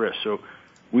introduce risk. So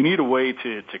we need a way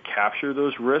to capture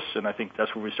those risks, and I think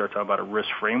that's where we start talking about a risk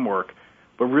framework,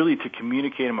 but really to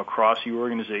communicate them across the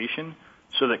organization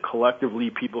so that collectively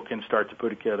people can start to put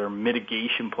together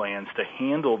mitigation plans to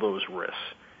handle those risks.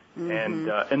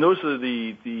 Mm-hmm. And those are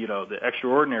the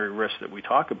extraordinary risks that we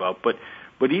talk about. But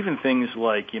But even things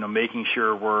like, making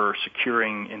sure we're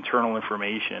securing internal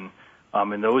information,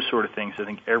 and those sort of things, I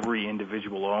think every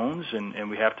individual owns, and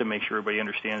we have to make sure everybody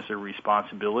understands their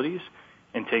responsibilities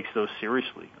and takes those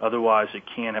seriously. Otherwise, it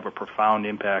can have a profound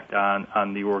impact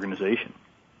on the organization.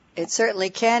 It certainly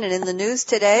can. And in the news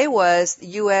today was the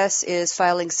U.S. is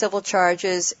filing civil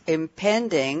charges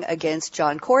impending against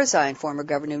John Corzine, former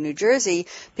governor of New Jersey,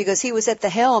 because he was at the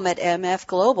helm at MF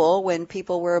Global when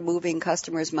people were moving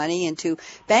customers' money into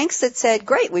banks that said,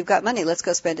 great, we've got money, let's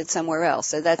go spend it somewhere else.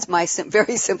 So that's my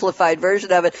very simplified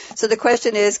version of it. So the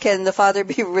question is, can the father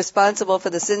be responsible for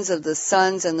the sins of the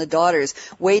sons and the daughters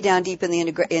way down deep in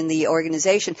the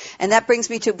organization? And that brings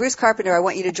me to Bruce Carpenter. I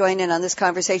want you to join in on this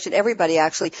conversation. Everybody,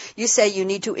 actually. You say you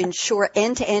need to ensure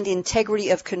end-to-end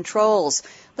integrity of controls.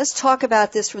 Let's talk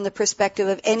about this from the perspective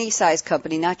of any size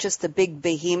company, not just the big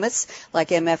behemoths like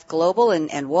MF Global and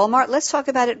Walmart. Let's talk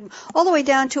about it all the way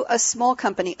down to a small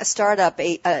company, a startup,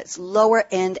 a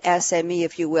lower-end SME,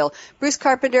 if you will. Bruce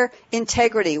Carpenter,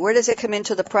 integrity, where does it come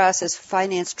into the process of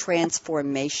finance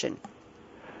transformation?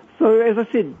 So as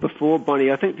I said before, Bonnie,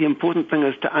 I think the important thing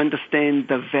is to understand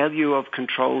the value of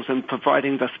controls and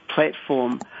providing this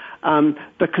platform.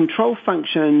 The control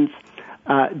functions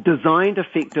designed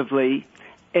effectively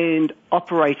and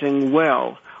operating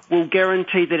well will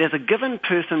guarantee that as a given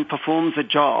person performs a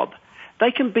job,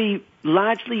 they can be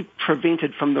largely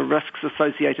prevented from the risks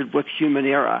associated with human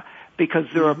error because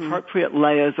there are appropriate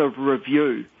layers of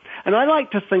review. And I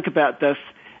like to think about this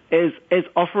as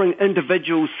offering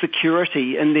individuals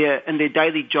security in their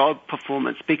daily job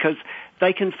performance because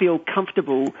they can feel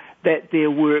comfortable that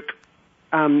their work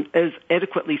is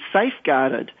adequately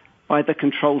safeguarded by the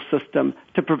control system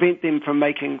to prevent them from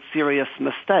making serious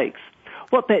mistakes.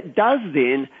 What that does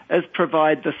then is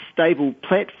provide the stable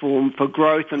platform for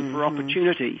growth and for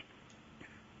opportunity.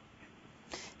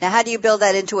 Now, how do you build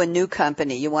that into a new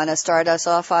company? You want to start us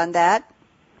off on that,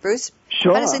 Bruce?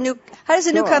 Sure. How does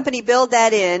a new company build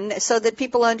that in so that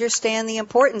people understand the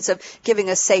importance of giving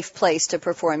a safe place to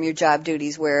perform your job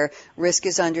duties where risk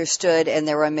is understood and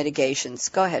there are mitigations?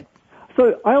 Go ahead.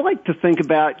 So I like to think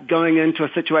about going into a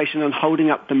situation and holding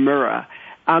up the mirror.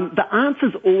 The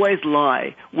answers always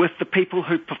lie with the people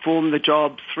who perform the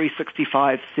job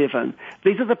 365/7.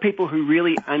 These are the people who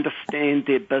really understand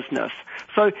their business.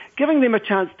 So giving them a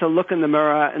chance to look in the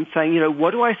mirror and saying,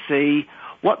 what do I see?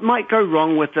 What might go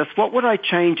wrong with this? What would I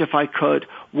change if I could?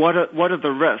 What are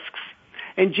the risks?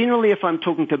 And generally, if I'm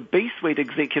talking to B-suite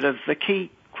executives, the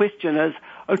key question is,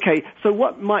 okay, so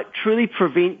what might truly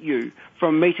prevent you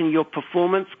from meeting your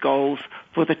performance goals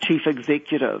for the chief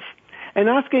executive? And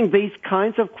asking these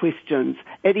kinds of questions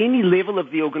at any level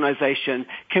of the organization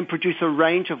can produce a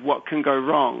range of what can go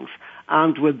wrong.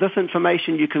 Armed with this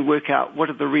information, you can work out what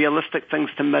are the realistic things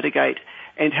to mitigate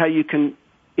and how you can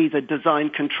either design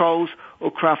controls or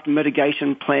craft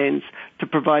mitigation plans to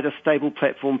provide a stable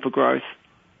platform for growth.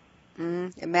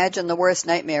 Imagine the worst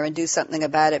nightmare and do something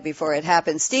about it before it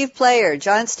happens. Steve Player,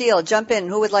 John Steele, jump in.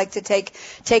 Who would like to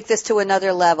take this to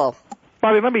another level?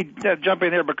 Bobby, let me jump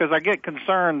in here because I get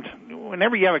concerned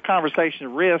whenever you have a conversation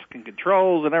of risk and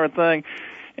controls and everything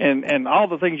and all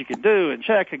the things you can do and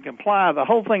check and comply, the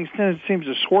whole thing seems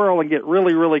to swirl and get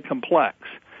really, really complex.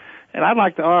 And I'd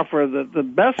like to offer the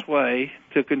best way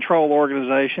to control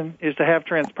organization is to have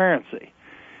transparency.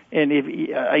 And if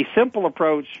a simple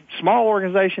approach, small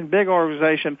organization, big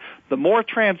organization, the more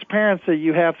transparency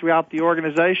you have throughout the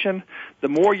organization, the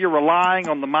more you're relying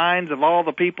on the minds of all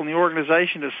the people in the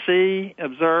organization to see,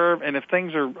 observe, and if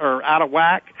things are out of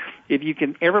whack,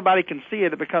 everybody can see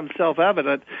it, it becomes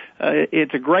self-evident.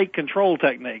 It's a great control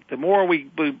technique. The more we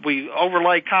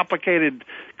overlay complicated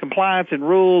compliance and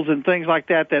rules and things like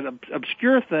that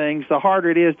obscure things, the harder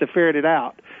it is to ferret it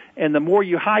out. And the more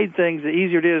you hide things, the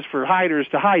easier it is for hiders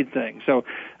to hide things. So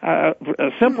a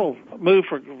simple move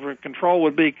for control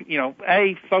would be,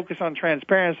 A, focus on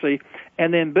transparency,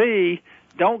 and then B,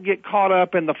 don't get caught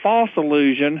up in the false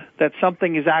illusion that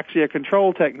something is actually a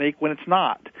control technique when it's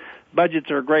not.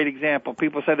 Budgets are a great example.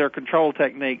 People say they're control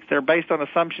techniques. They're based on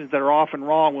assumptions that are often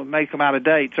wrong and make them out of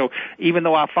date. So even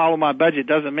though I follow my budget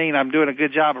doesn't mean I'm doing a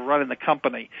good job of running the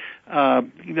company.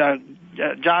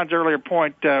 John's earlier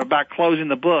point about closing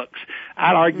the books.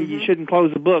 I'd argue you shouldn't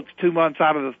close the books 2 months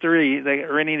out of the 3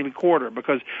 or any quarter,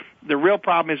 because the real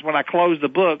problem is when I close the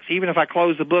books, even if I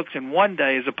close the books in 1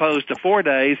 day as opposed to 4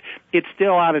 days, it's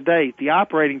still out of date. The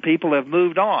operating people have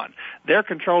moved on. They're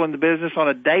controlling the business on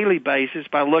a daily basis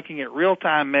by looking at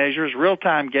real-time measures,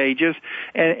 real-time gauges,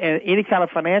 and any kind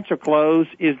of financial close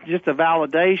is just a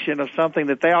validation of something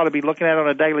that they ought to be looking at on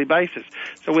a daily basis.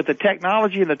 So with the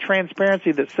technology and the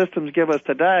transparency that systems give us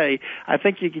today, I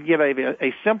think you can get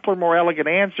a simpler, more elegant elegant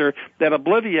answer that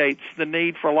obliviates the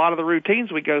need for a lot of the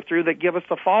routines we go through that give us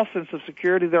the false sense of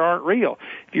security that aren't real.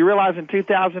 If you realize in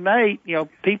 2008,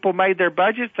 people made their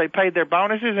budgets, they paid their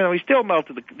bonuses, and we still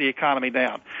melted the economy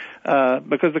down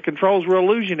because the controls were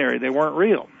illusionary. They weren't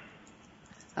real.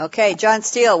 Okay, John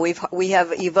Steele, we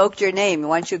have evoked your name.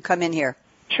 Why don't you come in here?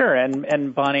 Sure,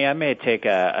 and Bonnie, I may take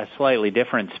a slightly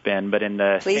different spin, but in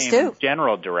the same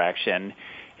general direction,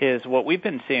 is what we've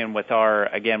been seeing with our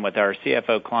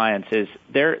CFO clients is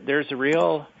there's a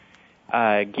real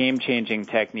game-changing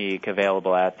technique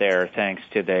available out there thanks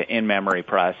to the in-memory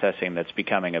processing that's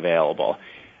becoming available.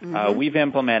 Mm-hmm. We've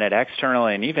implemented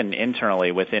externally and even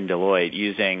internally within Deloitte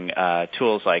using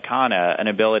tools like HANA an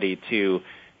ability to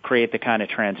create the kind of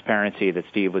transparency that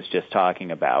Steve was just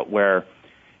talking about, where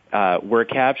we're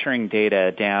capturing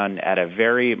data down at a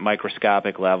very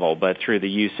microscopic level, but through the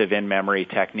use of in-memory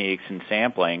techniques and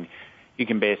sampling, you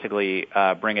can basically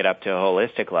bring it up to a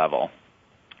holistic level.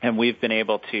 And we've been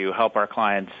able to help our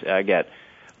clients get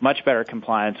much better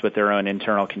compliance with their own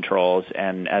internal controls.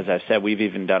 And as I've said, we've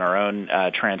even done our own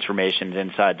transformations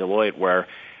inside Deloitte where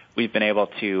we've been able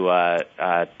to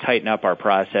tighten up our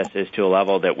processes to a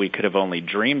level that we could have only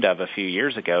dreamed of a few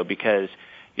years ago because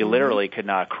you literally could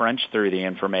not crunch through the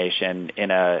information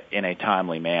in a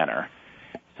timely manner.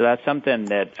 So that's something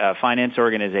that finance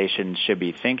organizations should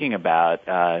be thinking about,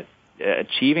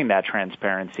 achieving that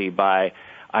transparency by,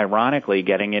 ironically,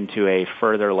 getting into a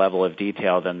further level of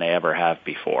detail than they ever have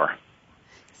before.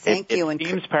 Thank you. It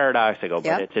seems paradoxical,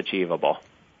 but it's achievable.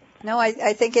 No,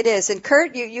 I think it is. And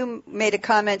Kurt, you made a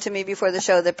comment to me before the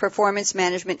show that performance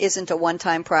management isn't a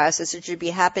one-time process. It should be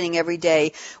happening every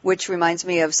day, which reminds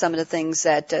me of some of the things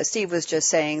that Steve was just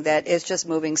saying, that it's just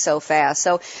moving so fast.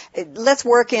 So let's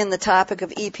work in the topic of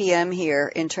EPM here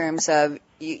in terms of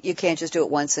you can't just do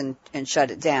it once and shut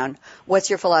it down.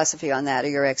 What's your philosophy on that or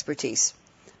your expertise?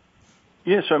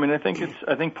 Yeah, so I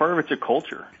think part of it's a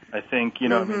culture. I think,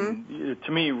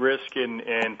 to me, risk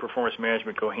and performance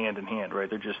management go hand in hand, right?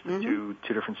 They're just two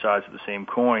different sides of the same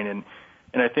coin. And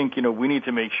I think, we need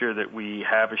to make sure that we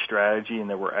have a strategy and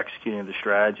that we're executing the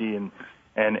strategy.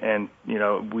 And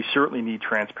we certainly need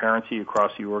transparency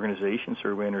across the organization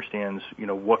so everybody understands,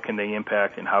 what can they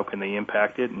impact and how can they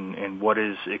impact it and what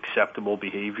is acceptable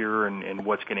behavior and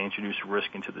what's going to introduce risk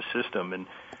into the system. And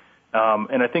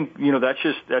I think,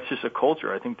 that's just a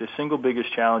culture. I think the single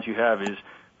biggest challenge you have is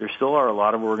there still are a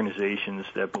lot of organizations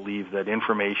that believe that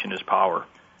information is power.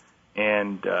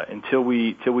 And until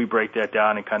we break that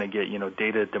down and kind of get,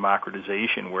 data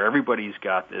democratization where everybody's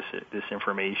got this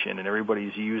information and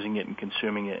everybody's using it and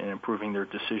consuming it and improving their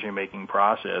decision-making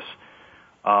process,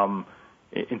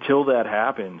 until that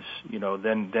happens,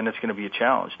 then it's going to be a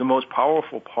challenge. The most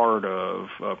powerful part of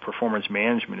performance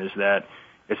management is that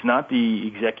it's not the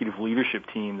executive leadership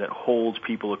team that holds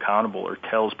people accountable or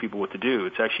tells people what to do.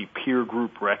 It's actually peer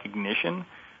group recognition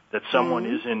that someone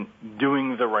isn't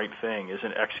doing the right thing,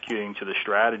 isn't executing to the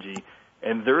strategy,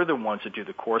 and they're the ones that do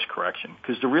the course correction.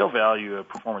 Because the real value of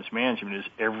performance management is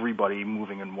everybody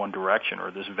moving in one direction, or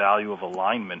this value of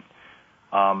alignment.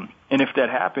 And if that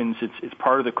happens, it's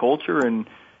part of the culture, and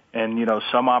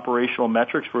some operational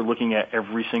metrics we're looking at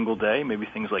every single day, maybe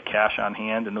things like cash on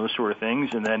hand and those sort of things,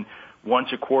 and then once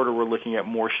a quarter we're looking at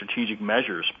more strategic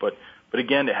measures. But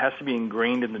again, it has to be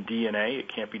ingrained in the DNA. It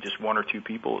can't be just one or two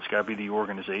people. It's got to be the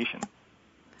organization.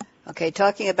 Okay,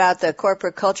 talking about the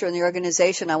corporate culture in the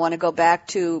organization, I want to go back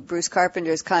to Bruce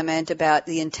Carpenter's comment about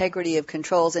the integrity of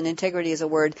controls, and integrity is a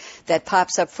word that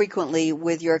pops up frequently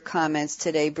with your comments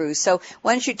today, Bruce. So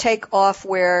why don't you take off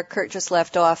where Kurt just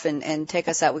left off and take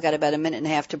us out? We've got about a minute and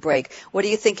a half to break. What are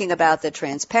you thinking about the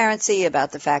transparency,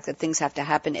 about the fact that things have to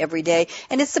happen every day?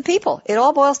 And it's the people. It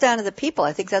all boils down to the people.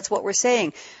 I think that's what we're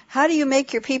saying. How do you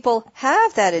make your people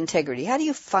have that integrity? How do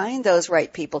you find those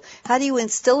right people? How do you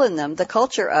instill in them the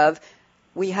culture of,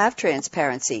 we have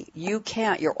transparency. You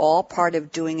can't. You're all part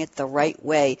of doing it the right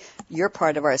way. You're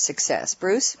part of our success.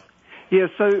 Bruce? Yeah,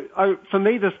 so for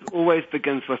me, this always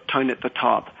begins with tone at the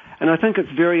top. And I think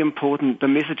it's very important, the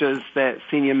messages that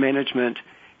senior management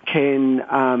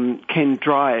can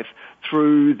drive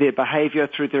through their behavior,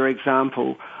 through their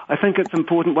example. I think it's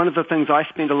important. One of the things I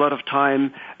spend a lot of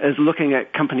time is looking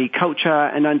at company culture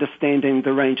and understanding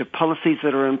the range of policies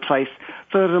that are in place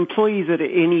so that employees at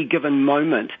any given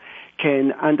moment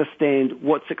can understand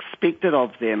what's expected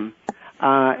of them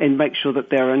and make sure that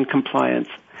they're in compliance.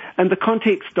 In the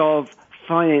context of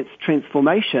finance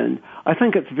transformation, I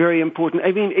think it's very important,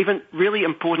 even really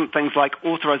important things like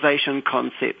authorization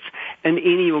concepts in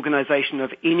any organization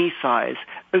of any size.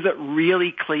 Is it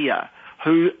really clear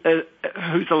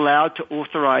who's allowed to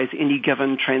authorize any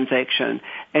given transaction,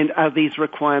 and are these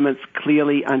requirements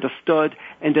clearly understood,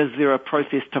 and is there a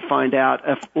process to find out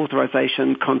if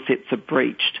authorization concepts are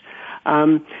breached?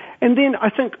 And then I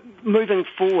think moving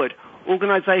forward,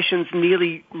 organizations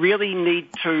really need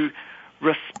to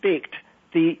respect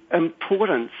the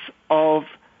importance of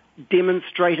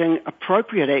demonstrating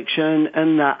appropriate action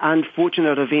in the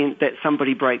unfortunate event that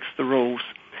somebody breaks the rules.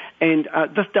 And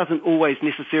this doesn't always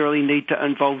necessarily need to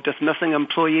involve dismissing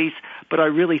employees, but I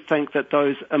really think that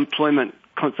those employment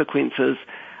consequences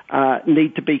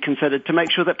need to be considered to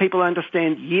make sure that people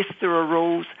understand, yes, there are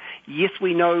rules, yes,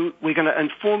 we know we're going to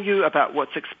inform you about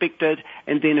what's expected,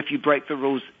 and then if you break the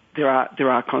rules, there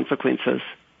are consequences.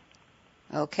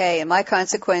 Okay, and my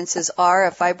consequences are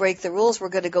if I break the rules, we're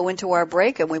going to go into our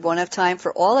break, and we won't have time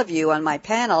for all of you on my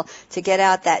panel to get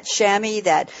out that chamois,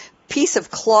 that piece of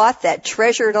cloth, that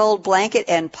treasured old blanket,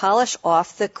 and polish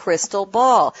off the crystal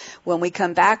ball. When we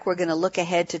come back, we're going to look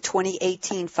ahead to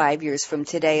 2018, 5 years from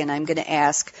today, and I'm going to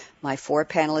ask my four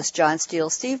panelists, John Steele,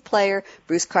 Steve Player,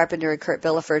 Bruce Carpenter, and Kurt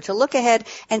Bielefer, to look ahead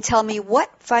and tell me what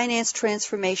finance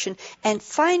transformation and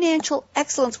financial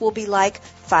excellence will be like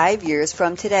 5 years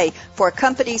from today for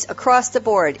companies across the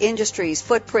board, industries,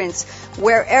 footprints,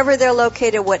 wherever they're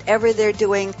located, whatever they're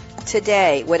doing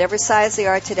today, whatever size they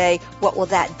are today, what will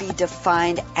that be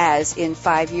defined as in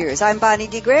 5 years? I'm Bonnie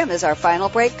D. Graham. As our final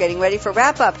break, getting ready for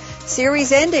wrap-up.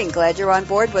 Series ending. Glad you're on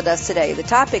board with us today. The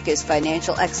topic is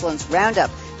Financial Excellence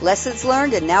Roundup. Lessons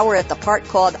learned, and now we're at the part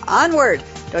called Onward.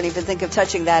 Don't even think of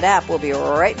touching that app. We'll be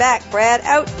right back. Brad,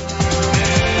 out.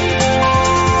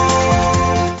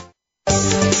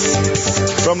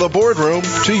 From the boardroom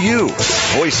to you,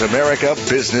 Voice America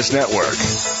Business Network.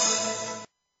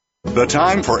 The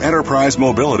time for enterprise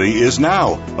mobility is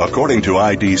now. According to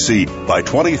IDC, by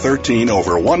 2013,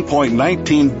 over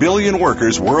 1.19 billion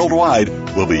workers worldwide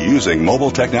will be using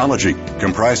mobile technology,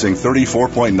 comprising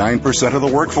 34.9% of the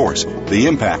workforce. The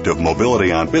impact of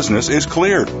mobility on business is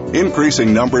clear.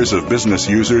 Increasing numbers of business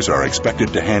users are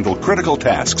expected to handle critical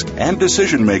tasks and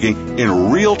decision-making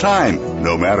in real time,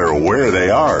 no matter where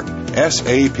they are.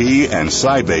 SAP and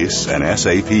Sybase, an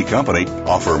SAP company,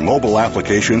 offer mobile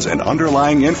applications and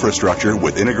underlying infrastructure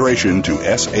with integration to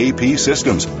SAP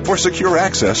systems for secure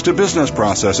access to business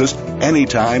processes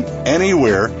anytime,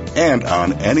 anywhere, and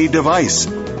on any device.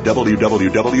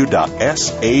 www.sap.com.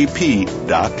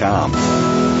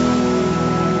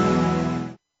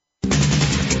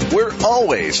 We're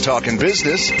always talking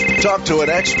business. Talk to an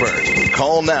expert.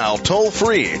 Call now toll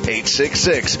free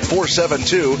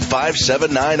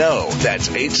 866-472-5790. That's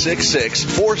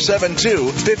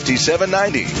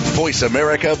 866-472-5790. Voice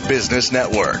America Business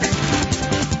Network.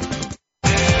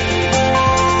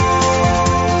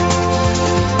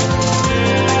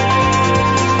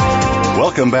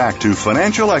 Welcome back to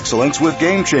Financial Excellence with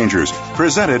Game Changers,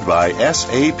 presented by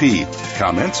SAP.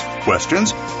 Comments?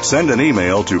 Questions? Send an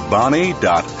email to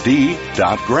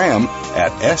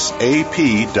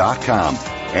bonnie.d.graham@sap.com.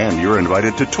 And you're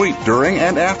invited to tweet during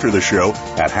and after the show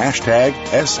at hashtag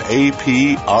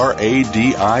SAPRADIO.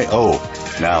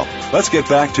 Now, let's get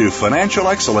back to Financial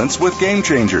Excellence with Game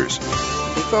Changers.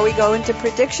 Before we go into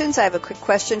predictions, I have a quick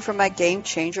question for my Game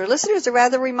Changer listeners. A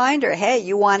rather reminder, hey,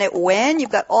 you want it when? You've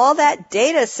got all that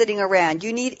data sitting around.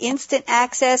 You need instant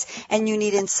access, and you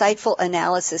need insightful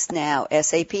analysis now.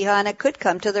 SAP HANA could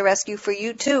come to the rescue for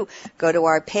you, too. Go to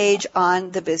our page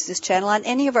on the Business Channel on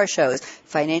any of our shows.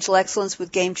 Financial Excellence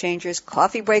with Game Changers,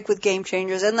 Coffee Break with Game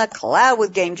Changers, and The Cloud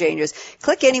with Game Changers.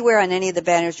 Click anywhere on any of the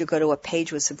banners. You'll go to a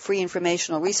page with some free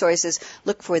informational resources.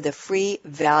 Look for the free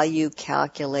value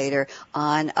calculator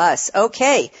on us.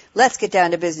 Okay, let's get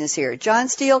down to business here. John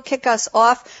Steele, kick us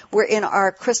off. We're in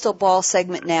our crystal ball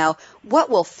segment now. What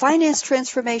will finance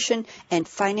transformation and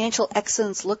financial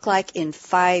excellence look like in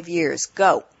 5 years?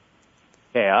 Go.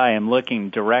 Okay, I am looking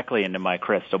directly into my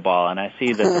crystal ball, and I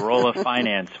see that the role of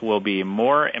finance will be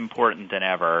more important than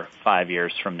ever 5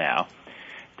 years from now.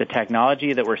 The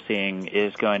technology that we're seeing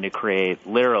is going to create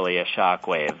literally a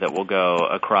shockwave that will go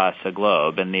across the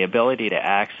globe, and the ability to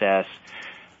access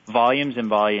volumes and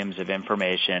volumes of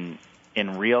information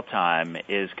in real time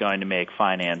is going to make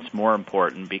finance more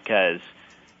important because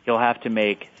you'll have to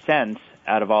make sense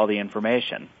out of all the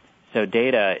information. So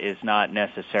data is not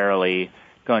necessarily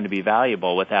going to be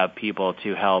valuable without people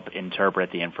to help interpret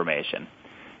the information.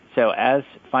 So as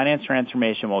finance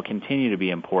transformation will continue to be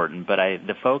important, but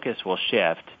the focus will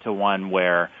shift to one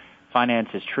where finance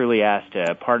is truly asked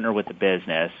to partner with the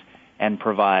business and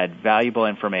provide valuable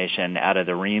information out of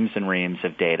the reams and reams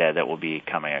of data that will be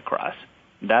coming across.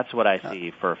 That's what I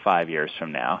see for 5 years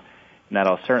from now. And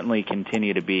that'll certainly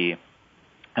continue to be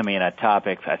a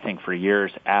topic, I think, for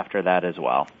years after that as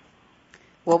well.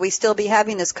 Will we still be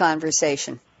having this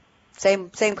conversation? Same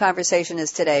conversation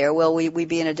as today, or will we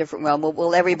be in a different realm?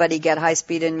 Will everybody get high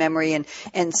speed in memory,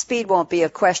 and speed won't be a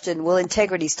question? Will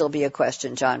integrity still be a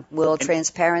question, John? Will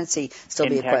transparency still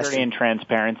be a question? Integrity and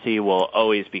transparency will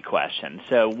always be questioned.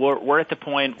 So we're at the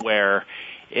point where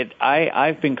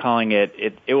I've been calling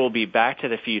it will be back to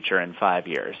the future in 5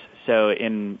 years. So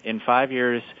in 5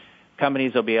 years,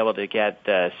 companies will be able to get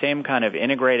the same kind of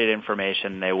integrated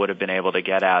information they would have been able to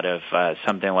get out of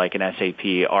something like an SAP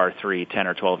R3 10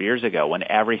 or 12 years ago when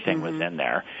everything was in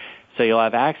there. So you'll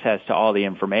have access to all the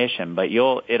information, but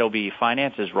it'll be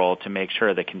finance's role to make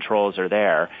sure the controls are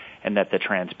there and that the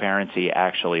transparency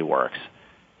actually works.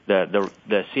 The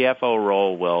CFO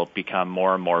role will become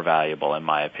more and more valuable, in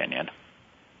my opinion.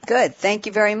 Good. Thank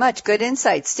you very much. Good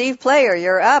insight. Steve Player,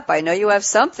 you're up. I know you have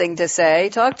something to say.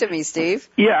 Talk to me, Steve.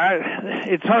 Yeah,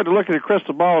 it's hard to look at a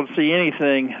crystal ball and see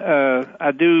anything.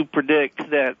 I do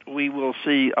predict that we will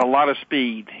see a lot of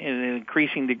speed, an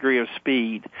increasing degree of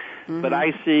speed. But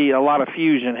I see a lot of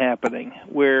fusion happening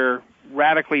where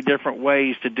radically different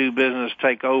ways to do business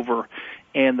take over,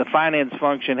 and the finance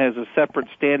function has a separate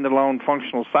standalone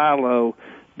functional silo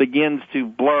begins to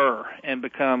blur and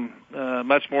become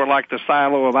much more like the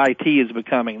silo of IT is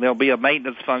becoming. There'll be a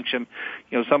maintenance function.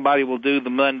 Somebody will do the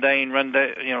mundane,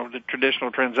 the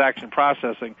traditional transaction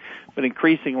processing, but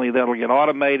increasingly that'll get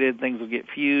automated, things will get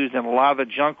fused, and a lot of the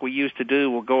junk we used to do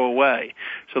will go away.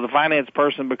 So the finance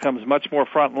person becomes much more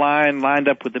front line, lined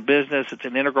up with the business. It's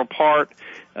an integral part,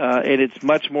 and it's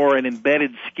much more an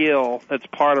embedded skill that's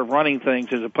part of running things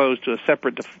as opposed to a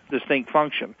separate, distinct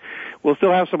function. We'll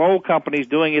still have some old companies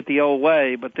doing it the old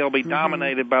way, but they'll be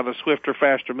dominated by the swifter,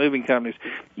 faster moving companies.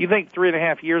 You think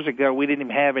 3.5 years ago we didn't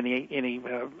even have any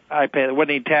iPad, there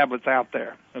wasn't any tablets out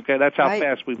there. Okay, that's how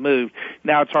fast we've moved.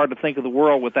 Now it's hard to think of the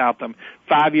world without them.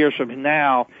 5 years from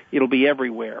now, it'll be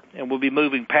everywhere, and we'll be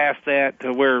moving past that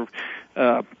to where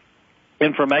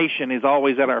information is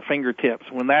always at our fingertips.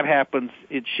 When that happens,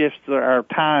 it shifts our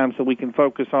time so we can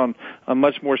focus on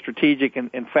much more strategic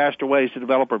and faster ways to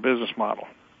develop our business model.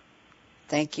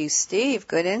 Thank you, Steve.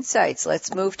 Good insights.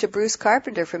 Let's move to Bruce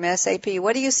Carpenter from SAP.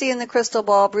 What do you see in the crystal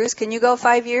ball, Bruce? Can you go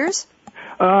 5 years?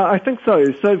 I think so.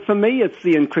 So for me, it's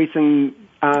the increasing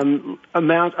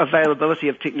availability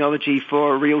of technology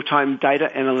for real-time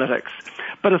data analytics.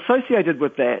 But associated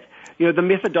with that, the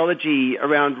methodology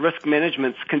around risk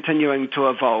management's continuing to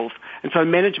evolve. And so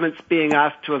management's being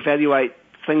asked to evaluate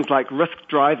things like risk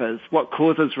drivers, what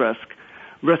causes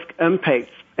risk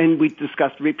impacts, and we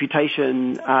discussed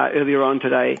reputation earlier on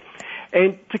today,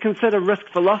 and to consider risk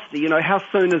velocity, how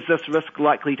soon is this risk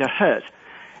likely to hit?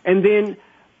 And then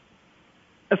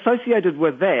associated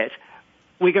with that,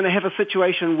 we're going to have a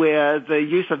situation where the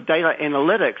use of data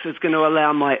analytics is going to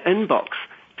allow my inbox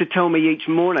to tell me each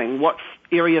morning what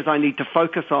areas I need to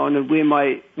focus on and where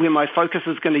my focus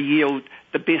is going to yield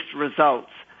the best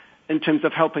results in terms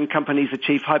of helping companies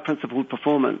achieve high principled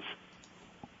performance.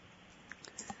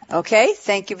 Okay,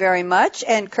 thank you very much.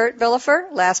 And Kurt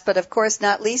Villefer, last but of course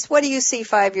not least, what do you see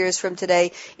 5 years from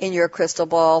today in your crystal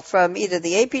ball from either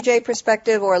the APJ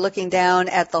perspective or looking down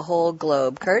at the whole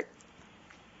globe? Kurt?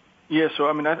 Yeah, so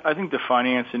I think the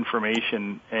finance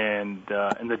information and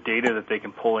the data that they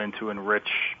can pull in to enrich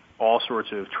all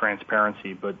sorts of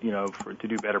transparency, but to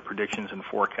do better predictions and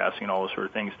forecasting and all those sort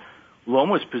of things, will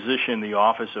almost position the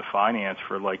Office of Finance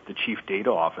for like the Chief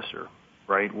Data Officer,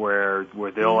 right? Where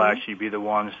they'll actually be the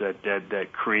ones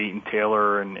that create and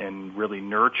tailor and really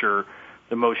nurture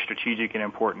the most strategic and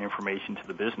important information to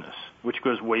the business, which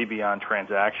goes way beyond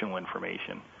transactional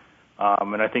information.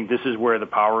 And I think this is where the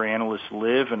power analysts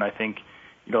live, and I think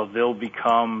they'll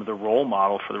become the role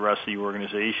model for the rest of the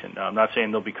organization. Now, I'm not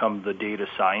saying they'll become the data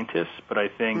scientists, but I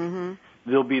think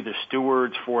they'll be the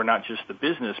stewards for not just the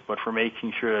business, but for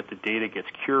making sure that the data gets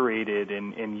curated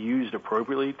and used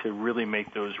appropriately to really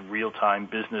make those real-time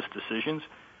business decisions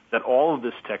that all of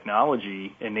this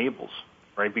technology enables,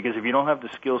 right? Because if you don't have the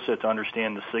skill set to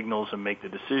understand the signals and make the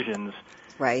decisions,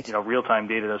 right, real-time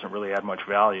data doesn't really add much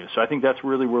value. So I think that's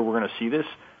really where we're going to see this.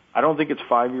 I don't think it's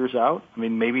 5 years out.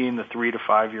 Maybe in the 3 to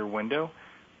 5 year window.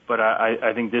 But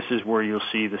I think this is where you'll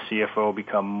see the CFO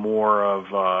become more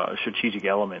of a strategic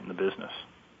element in the business.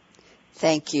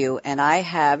 Thank you.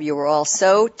 And you were all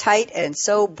so tight and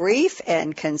so brief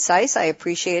and concise. I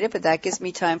appreciate it, but that gives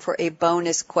me time for a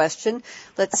bonus question.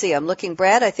 Let's see. I'm looking,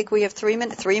 Brad. I think we have 3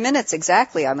 minutes. 3 minutes,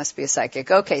 exactly. I must be a psychic.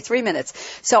 Okay, 3 minutes.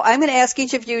 So I'm going to ask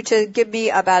each of you to give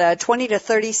me about a 20 to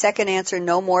 30 second answer,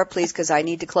 no more, please, because I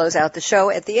need to close out the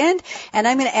show at the end. And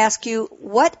I'm going to ask you,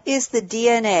 what is the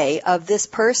DNA of this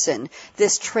person,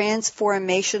 this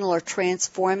transformational or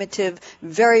transformative,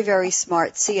 very, very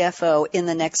smart CFO in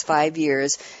the next 5 years?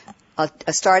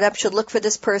 A startup should look for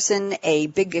this person. A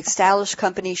big established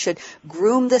company should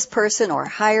groom this person or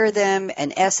hire them.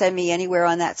 An SME anywhere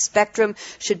on that spectrum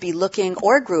should be looking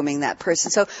or grooming that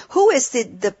person. So who is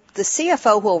the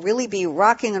CFO who will really be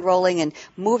rocking and rolling and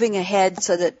moving ahead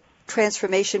so that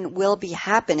transformation will be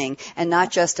happening and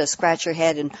not just a scratch your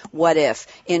head and what if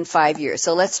in 5 years?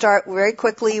 So let's start very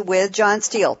quickly with John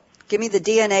Steele. Give me the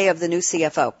DNA of the new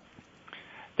CFO.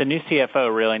 The new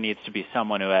CFO really needs to be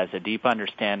someone who has a deep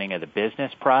understanding of the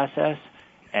business process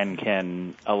and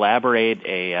can elaborate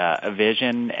a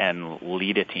vision and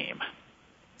lead a team.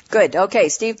 Good. Okay,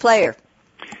 Steve Player.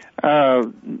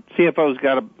 CFO's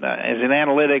got is an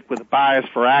analytic with a bias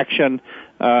for action,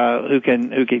 who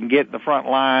can get in the front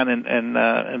line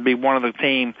and be one of the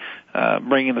team,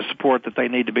 bringing the support that they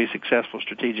need to be successful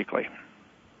strategically.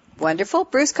 Wonderful.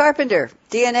 Bruce Carpenter,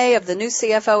 DNA of the new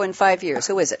CFO in 5 years.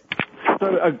 Who is it?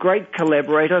 So a great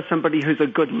collaborator, somebody who's a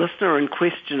good listener and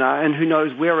questioner and who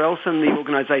knows where else in the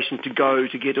organization to go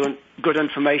to get good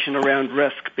information around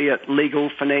risk, be it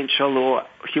legal, financial, or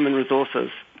human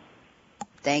resources.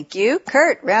 Thank you.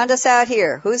 Kurt, round us out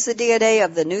here. Who's the DNA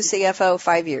of the new CFO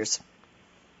 5 years?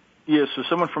 Yeah, so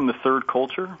someone from the third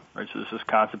culture, right? So this is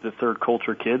concept of third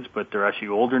culture kids, but they're actually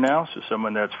older now. So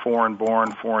someone that's foreign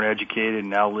born, foreign educated,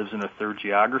 and now lives in a third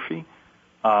geography.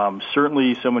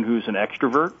 Certainly someone who's an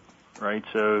extrovert, right?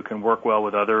 So can work well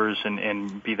with others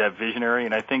and be that visionary.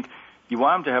 And I think you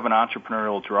want them to have an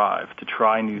entrepreneurial drive to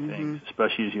try new things,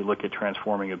 especially as you look at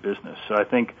transforming a business. So I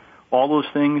think all those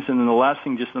things. And then the last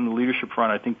thing, just on the leadership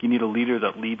front, I think you need a leader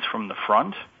that leads from the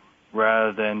front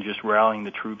rather than just rallying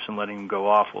the troops and letting them go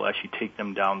off. Will actually take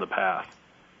them down the path.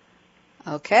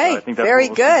 Okay, so I think that's very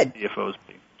good. CFOs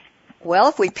be. Well,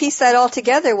 if we piece that all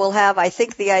together, we'll have, I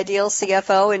think, the ideal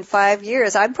CFO in 5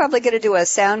 years. I'm probably going to do a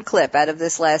sound clip out of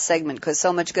this last segment because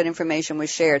so much good information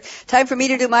was shared. Time for me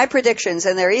to do my predictions,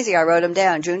 and they're easy. I wrote them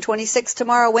down. June 26th,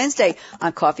 tomorrow, Wednesday,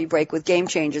 on Coffee Break with Game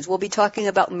Changers. We'll be talking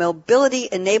about Mobility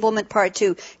Enablement Part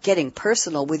 2, getting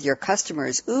personal with your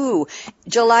customers. Ooh,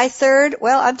 July 3rd,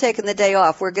 well, I'm taking the day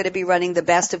off. We're going to be running the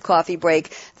Best of Coffee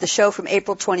Break, the show from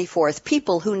April 24th,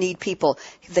 People Who Need People,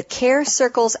 the Care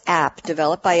Circles app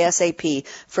developed by SAP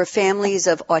for families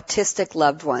of autistic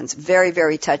loved ones. Very,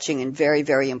 very touching and very,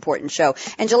 very important show.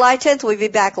 And July 10th, we'll be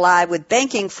back live with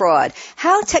banking fraud.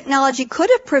 How technology could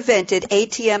have prevented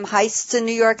ATM heists in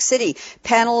New York City.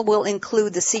 Panel will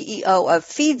include the CEO of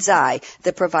FeedZai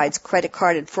that provides credit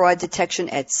card and fraud detection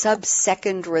at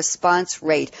sub-second response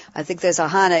rate. I think there's a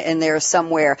HANA in there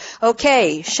somewhere.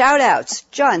 Okay, shout-outs.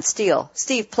 John Steele,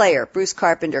 Steve Player, Bruce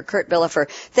Carpenter, Kurt Billafer.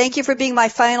 Thank you for being my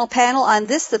final panel on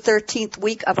this, the 13th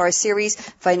week of our series,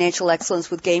 Financial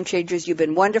Excellence with Game Changers. You've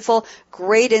been wonderful.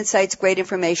 Great insights, great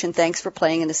information. Thanks for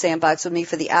playing in the sandbox with me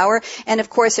for the hour. And,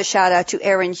 of course, a shout-out to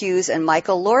Aaron Hughes and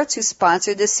Michael Lortz, who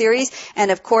sponsored this series.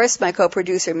 And, of course, my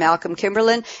co-producer, Malcolm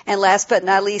Kimberlin. And last but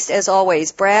not least, as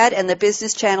always, Brad and the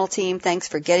Business Channel team, thanks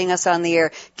for getting us on the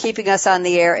air, keeping us on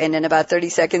the air, and in about 30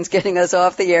 seconds getting us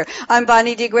off the air. I'm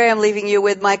Bonnie D. Graham, leaving you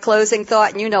with my closing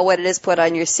thought, and you know what it is. Put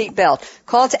on your seatbelt.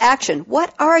 Call to action.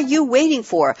 What are you waiting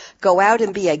for? Go out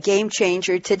and be a game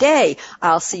changer today.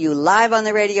 I'll see you live on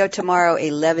the radio tomorrow,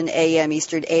 11 a.m.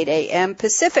 Eastern, 8 a.m.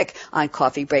 Pacific on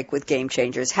Coffee Break with Game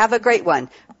Changers. Have a great one.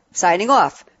 Signing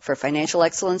off for Financial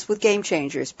Excellence with Game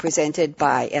Changers, presented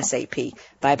by SAP.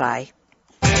 Bye-bye.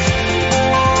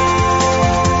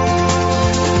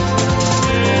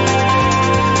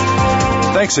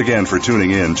 Thanks again for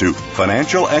tuning in to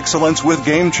Financial Excellence with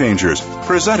Game Changers,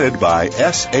 presented by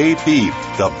SAP.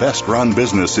 The best-run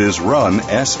businesses run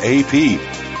SAP.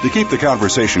 To keep the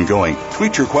conversation going,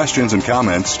 tweet your questions and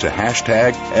comments to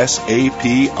hashtag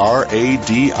SAPRADIO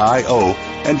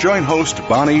and join host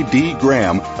Bonnie D.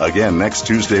 Graham again next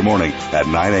Tuesday morning at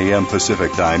 9 a.m.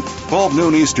 Pacific Time, 12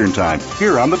 noon Eastern Time,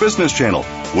 here on the Business Channel.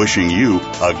 Wishing you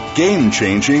a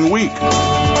game-changing week.